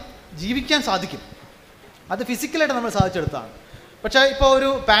അവിടെ ജീവിക്കാൻ സാധിക്കും. അത് ഫിസിക്കലായിട്ട് നമ്മൾ സാധിച്ചെടുത്താണ്. പക്ഷേ ഇപ്പോൾ ഒരു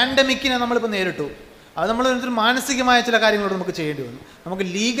പാൻഡമിക്കിനെ നമ്മളിപ്പോൾ നേരിട്ടു. അത് നമ്മൾ ഒരു മാനസികമായ ചില കാര്യങ്ങളോട് നമുക്ക് ചെയ്യേണ്ടി വന്നു. നമുക്ക്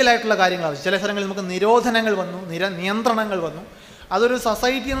ലീഗലായിട്ടുള്ള കാര്യങ്ങൾ ആവശ്യം. ചില സ്ഥലങ്ങളിൽ നമുക്ക് നിരോധനങ്ങൾ വന്നു, നിയന്ത്രണങ്ങൾ വന്നു. അതൊരു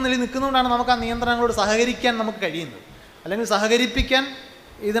സൊസൈറ്റി എന്ന നിലയിൽ നിൽക്കുന്നതുകൊണ്ടാണ് നമുക്ക് ആ നിയന്ത്രണങ്ങളോട് സഹകരിക്കാൻ നമുക്ക് കഴിയുന്നത്. അല്ലെങ്കിൽ സഹകരിപ്പിക്കാൻ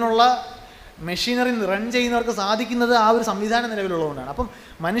ഇതിനുള്ള മെഷീനറി റൺ ചെയ്യുന്നവർക്ക് സാധിക്കുന്നത് ആ ഒരു സംവിധാനം നിലവിലുള്ളതുകൊണ്ടാണ്. അപ്പം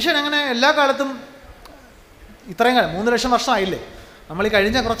മനുഷ്യൻ അങ്ങനെ എല്ലാ കാലത്തും ഇത്രയും കാലം 3 ലക്ഷം വർഷമായില്ലേ, നമ്മൾ ഈ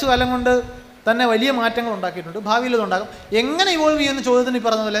കഴിഞ്ഞ കുറച്ചു കാലം കൊണ്ട് തന്നെ വലിയ മാറ്റങ്ങൾ ഉണ്ടാക്കിയിട്ടുണ്ട്. ഭാവിയിൽ ഇതുണ്ടാകും. എങ്ങനെ ഇവോൾവ് ചെയ്യുന്ന ചോദ്യത്തിന് ഈ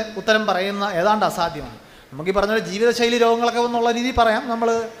പറഞ്ഞ പോലെ ഉത്തരം പറയുന്ന ഏതാണ്ട് അസാധ്യമാണ്. നമുക്ക് ഈ പറഞ്ഞ പോലെ ജീവിതശൈലി രോഗങ്ങളൊക്കെ എന്നുള്ള രീതിയിൽ പറയാം.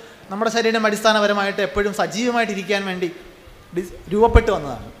 നമ്മുടെ ശരീരം അടിസ്ഥാനപരമായിട്ട് എപ്പോഴും സജീവമായിട്ടിരിക്കാൻ വേണ്ടി രൂപപ്പെട്ട്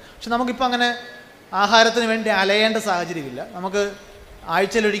വന്നതാണ്. പക്ഷെ നമുക്കിപ്പോൾ അങ്ങനെ ആഹാരത്തിന് വേണ്ടി അലയേണ്ട സാഹചര്യമില്ല. നമുക്ക്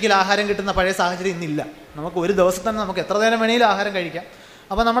ആഴ്ചയിലൊരിക്കൽ ആഹാരം കിട്ടുന്ന പഴയ സാഹചര്യം ഇന്നില്ല. നമുക്ക് ഒരു ദിവസം തന്നെ നമുക്ക് എത്ര നേരം വേണമെങ്കിലും ആഹാരം കഴിക്കാം.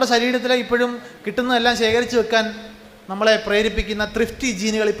 അപ്പോൾ നമ്മുടെ ശരീരത്തിൽ ഇപ്പോഴും കിട്ടുന്നതെല്ലാം ശേഖരിച്ച് വെക്കാൻ നമ്മളെ പ്രേരിപ്പിക്കുന്ന ത്രിഫ്റ്റി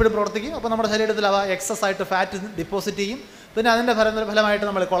ജീനുകൾ ഇപ്പോഴും പ്രവർത്തിക്കും. അപ്പോൾ നമ്മുടെ ശരീരത്തിൽ അവ എക്സസ് ആയിട്ട് ഫാറ്റ് ഡിപ്പോസിറ്റ് ചെയ്യും. പിന്നെ അതിൻ്റെ ഫലമായിട്ട്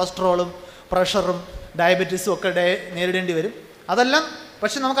നമ്മൾ കൊളസ്ട്രോളും പ്രഷറും ഡയബറ്റീസും ഒക്കെ നേരിടേണ്ടി വരും. അതെല്ലാം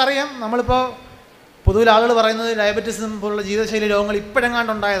പക്ഷെ നമുക്കറിയാം, നമ്മളിപ്പോൾ പൊതുവിൽ ആളുകൾ പറയുന്നത് ഡയബറ്റീസും പോലുള്ള ജീവിതശൈലി രോഗങ്ങൾ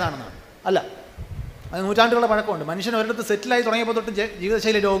ഇപ്പോഴെങ്ങാണ്ടുണ്ടായതാണെന്നാണ്. അല്ല, അത് നൂറ്റാണ്ടുകളുടെ പഴക്കമുണ്ട്. മനുഷ്യൻ ഒരിടത്ത് സെറ്റിലായി തുടങ്ങിയപ്പോൾ തൊട്ട്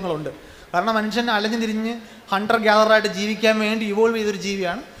ജീവിതശൈലി രോഗങ്ങളുണ്ട്. കാരണം മനുഷ്യൻ അലഞ്ഞു തിരിഞ്ഞ് ഹണ്ടർ ഗ്യാദറായിട്ട് ജീവിക്കാൻ വേണ്ടി ഇവോൾവ് ചെയ്തൊരു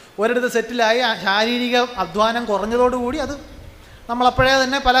ജീവിയാണ്. ഒരിടത്ത് സെറ്റിലായി ശാരീരിക അധ്വാനം കുറഞ്ഞതോടുകൂടി അത് നമ്മളപ്പോഴേ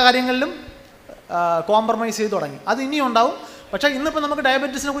തന്നെ പല കാര്യങ്ങളിലും കോംപ്രമൈസ് ചെയ്ത് തുടങ്ങി. അത് ഇനിയും ഉണ്ടാവും. പക്ഷേ ഇന്നിപ്പോൾ നമുക്ക്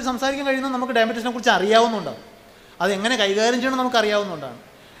ഡയബറ്റീസിനെ കുറിച്ച് സംസാരിക്കാൻ കഴിയുന്നത് നമുക്ക് ഡയബറ്റീസിനെ കുറിച്ച് അറിയാവുന്നുണ്ടാവും. അതെങ്ങനെ കൈകാര്യം ചെയ്യണം നമുക്ക് അറിയാവുന്നതുകൊണ്ടാണ്.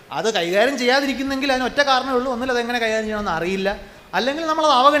 അത് കൈകാര്യം ചെയ്യാതിരിക്കുന്നെങ്കിൽ അതിന് ഒറ്റ കാരണമേ ഉള്ളൂ. ഒന്നിൽ അതെങ്ങനെ കൈകാര്യം ചെയ്യണമെന്ന് അറിയില്ല, അല്ലെങ്കിൽ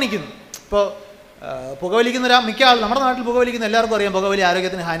നമ്മളത് അവഗണിക്കുന്നു. ഇപ്പോൾ പുകവലിക്കുന്ന മിക്ക ആൾ നമ്മുടെ നാട്ടിൽ പുകവലിക്കുന്ന എല്ലാവർക്കും അറിയാം പുകവലി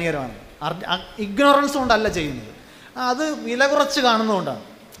ആരോഗ്യത്തിന് ഹാനികരമാണ്. ഇഗ്നോറൻസ് കൊണ്ടല്ല ചെയ്യുന്നത്, അത് വില കുറച്ച് കാണുന്നതുകൊണ്ടാണ്.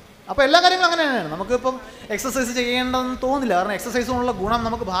 അപ്പോൾ എല്ലാ കാര്യങ്ങളും അങ്ങനെ തന്നെയാണ്. നമുക്കിപ്പം എക്സസൈസ് ചെയ്യേണ്ടതെന്ന് തോന്നില്ല. കാരണം എക്സസൈസ് കൊണ്ടുള്ള ഗുണം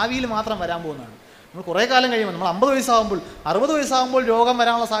നമുക്ക് ഭാവിയിൽ മാത്രം വരാൻ പോകുന്നതാണ്. നമ്മൾ കുറേ കാലം കഴിയുമ്പോൾ നമ്മൾ 50 വയസ്സാകുമ്പോൾ 60 വയസ്സാകുമ്പോൾ രോഗം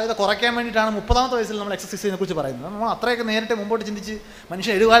വരാനുള്ള സാധ്യത കുറയ്ക്കാൻ വേണ്ടിയിട്ടാണ് 30ാമത്തെ വയസ്സിൽ നമ്മൾ എക്സസൈസിനെ കുറിച്ച് പറയുന്നത്. നമ്മൾ അത്രയൊക്കെ നേരിട്ട് മുമ്പോട്ട് ചിന്തിച്ച്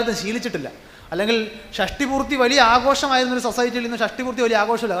മനുഷ്യൻ എഴുകാലത്തും ശീലിച്ചിട്ടില്ല. അല്ലെങ്കിൽ ഷഷ്ടിപൂർത്തി വലിയ ആഘോഷമായിരുന്നൊരു സൊസൈറ്റിയിൽ ഇന്ന് ഷഷ്ടിപൂർത്തി വലിയ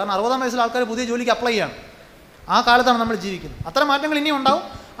ആഘോഷമില്ല. കാരണം 60ാം വയസ്സിൽ ആൾക്കാർ പുതിയ ജോലിക്ക് അപ്ലൈ ചെയ്യാണ്. ആ കാലത്താണ് നമ്മൾ ജീവിക്കുന്നത്. അത്തരം മാറ്റങ്ങൾ ഇനിയും ഉണ്ടാവും.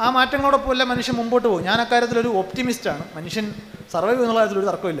 ആ മാറ്റങ്ങളോടൊപ്പം എല്ലാം മനുഷ്യൻ മുമ്പോട്ട് പോകും. ഞാൻ അക്കാര്യത്തിലൊരു ഒപ്റ്റിമിസ്റ്റാണ്. മനുഷ്യൻ സർവൈവ് എന്നുള്ള കാര്യത്തിലൊരു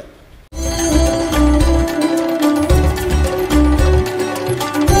തർക്കമില്ല.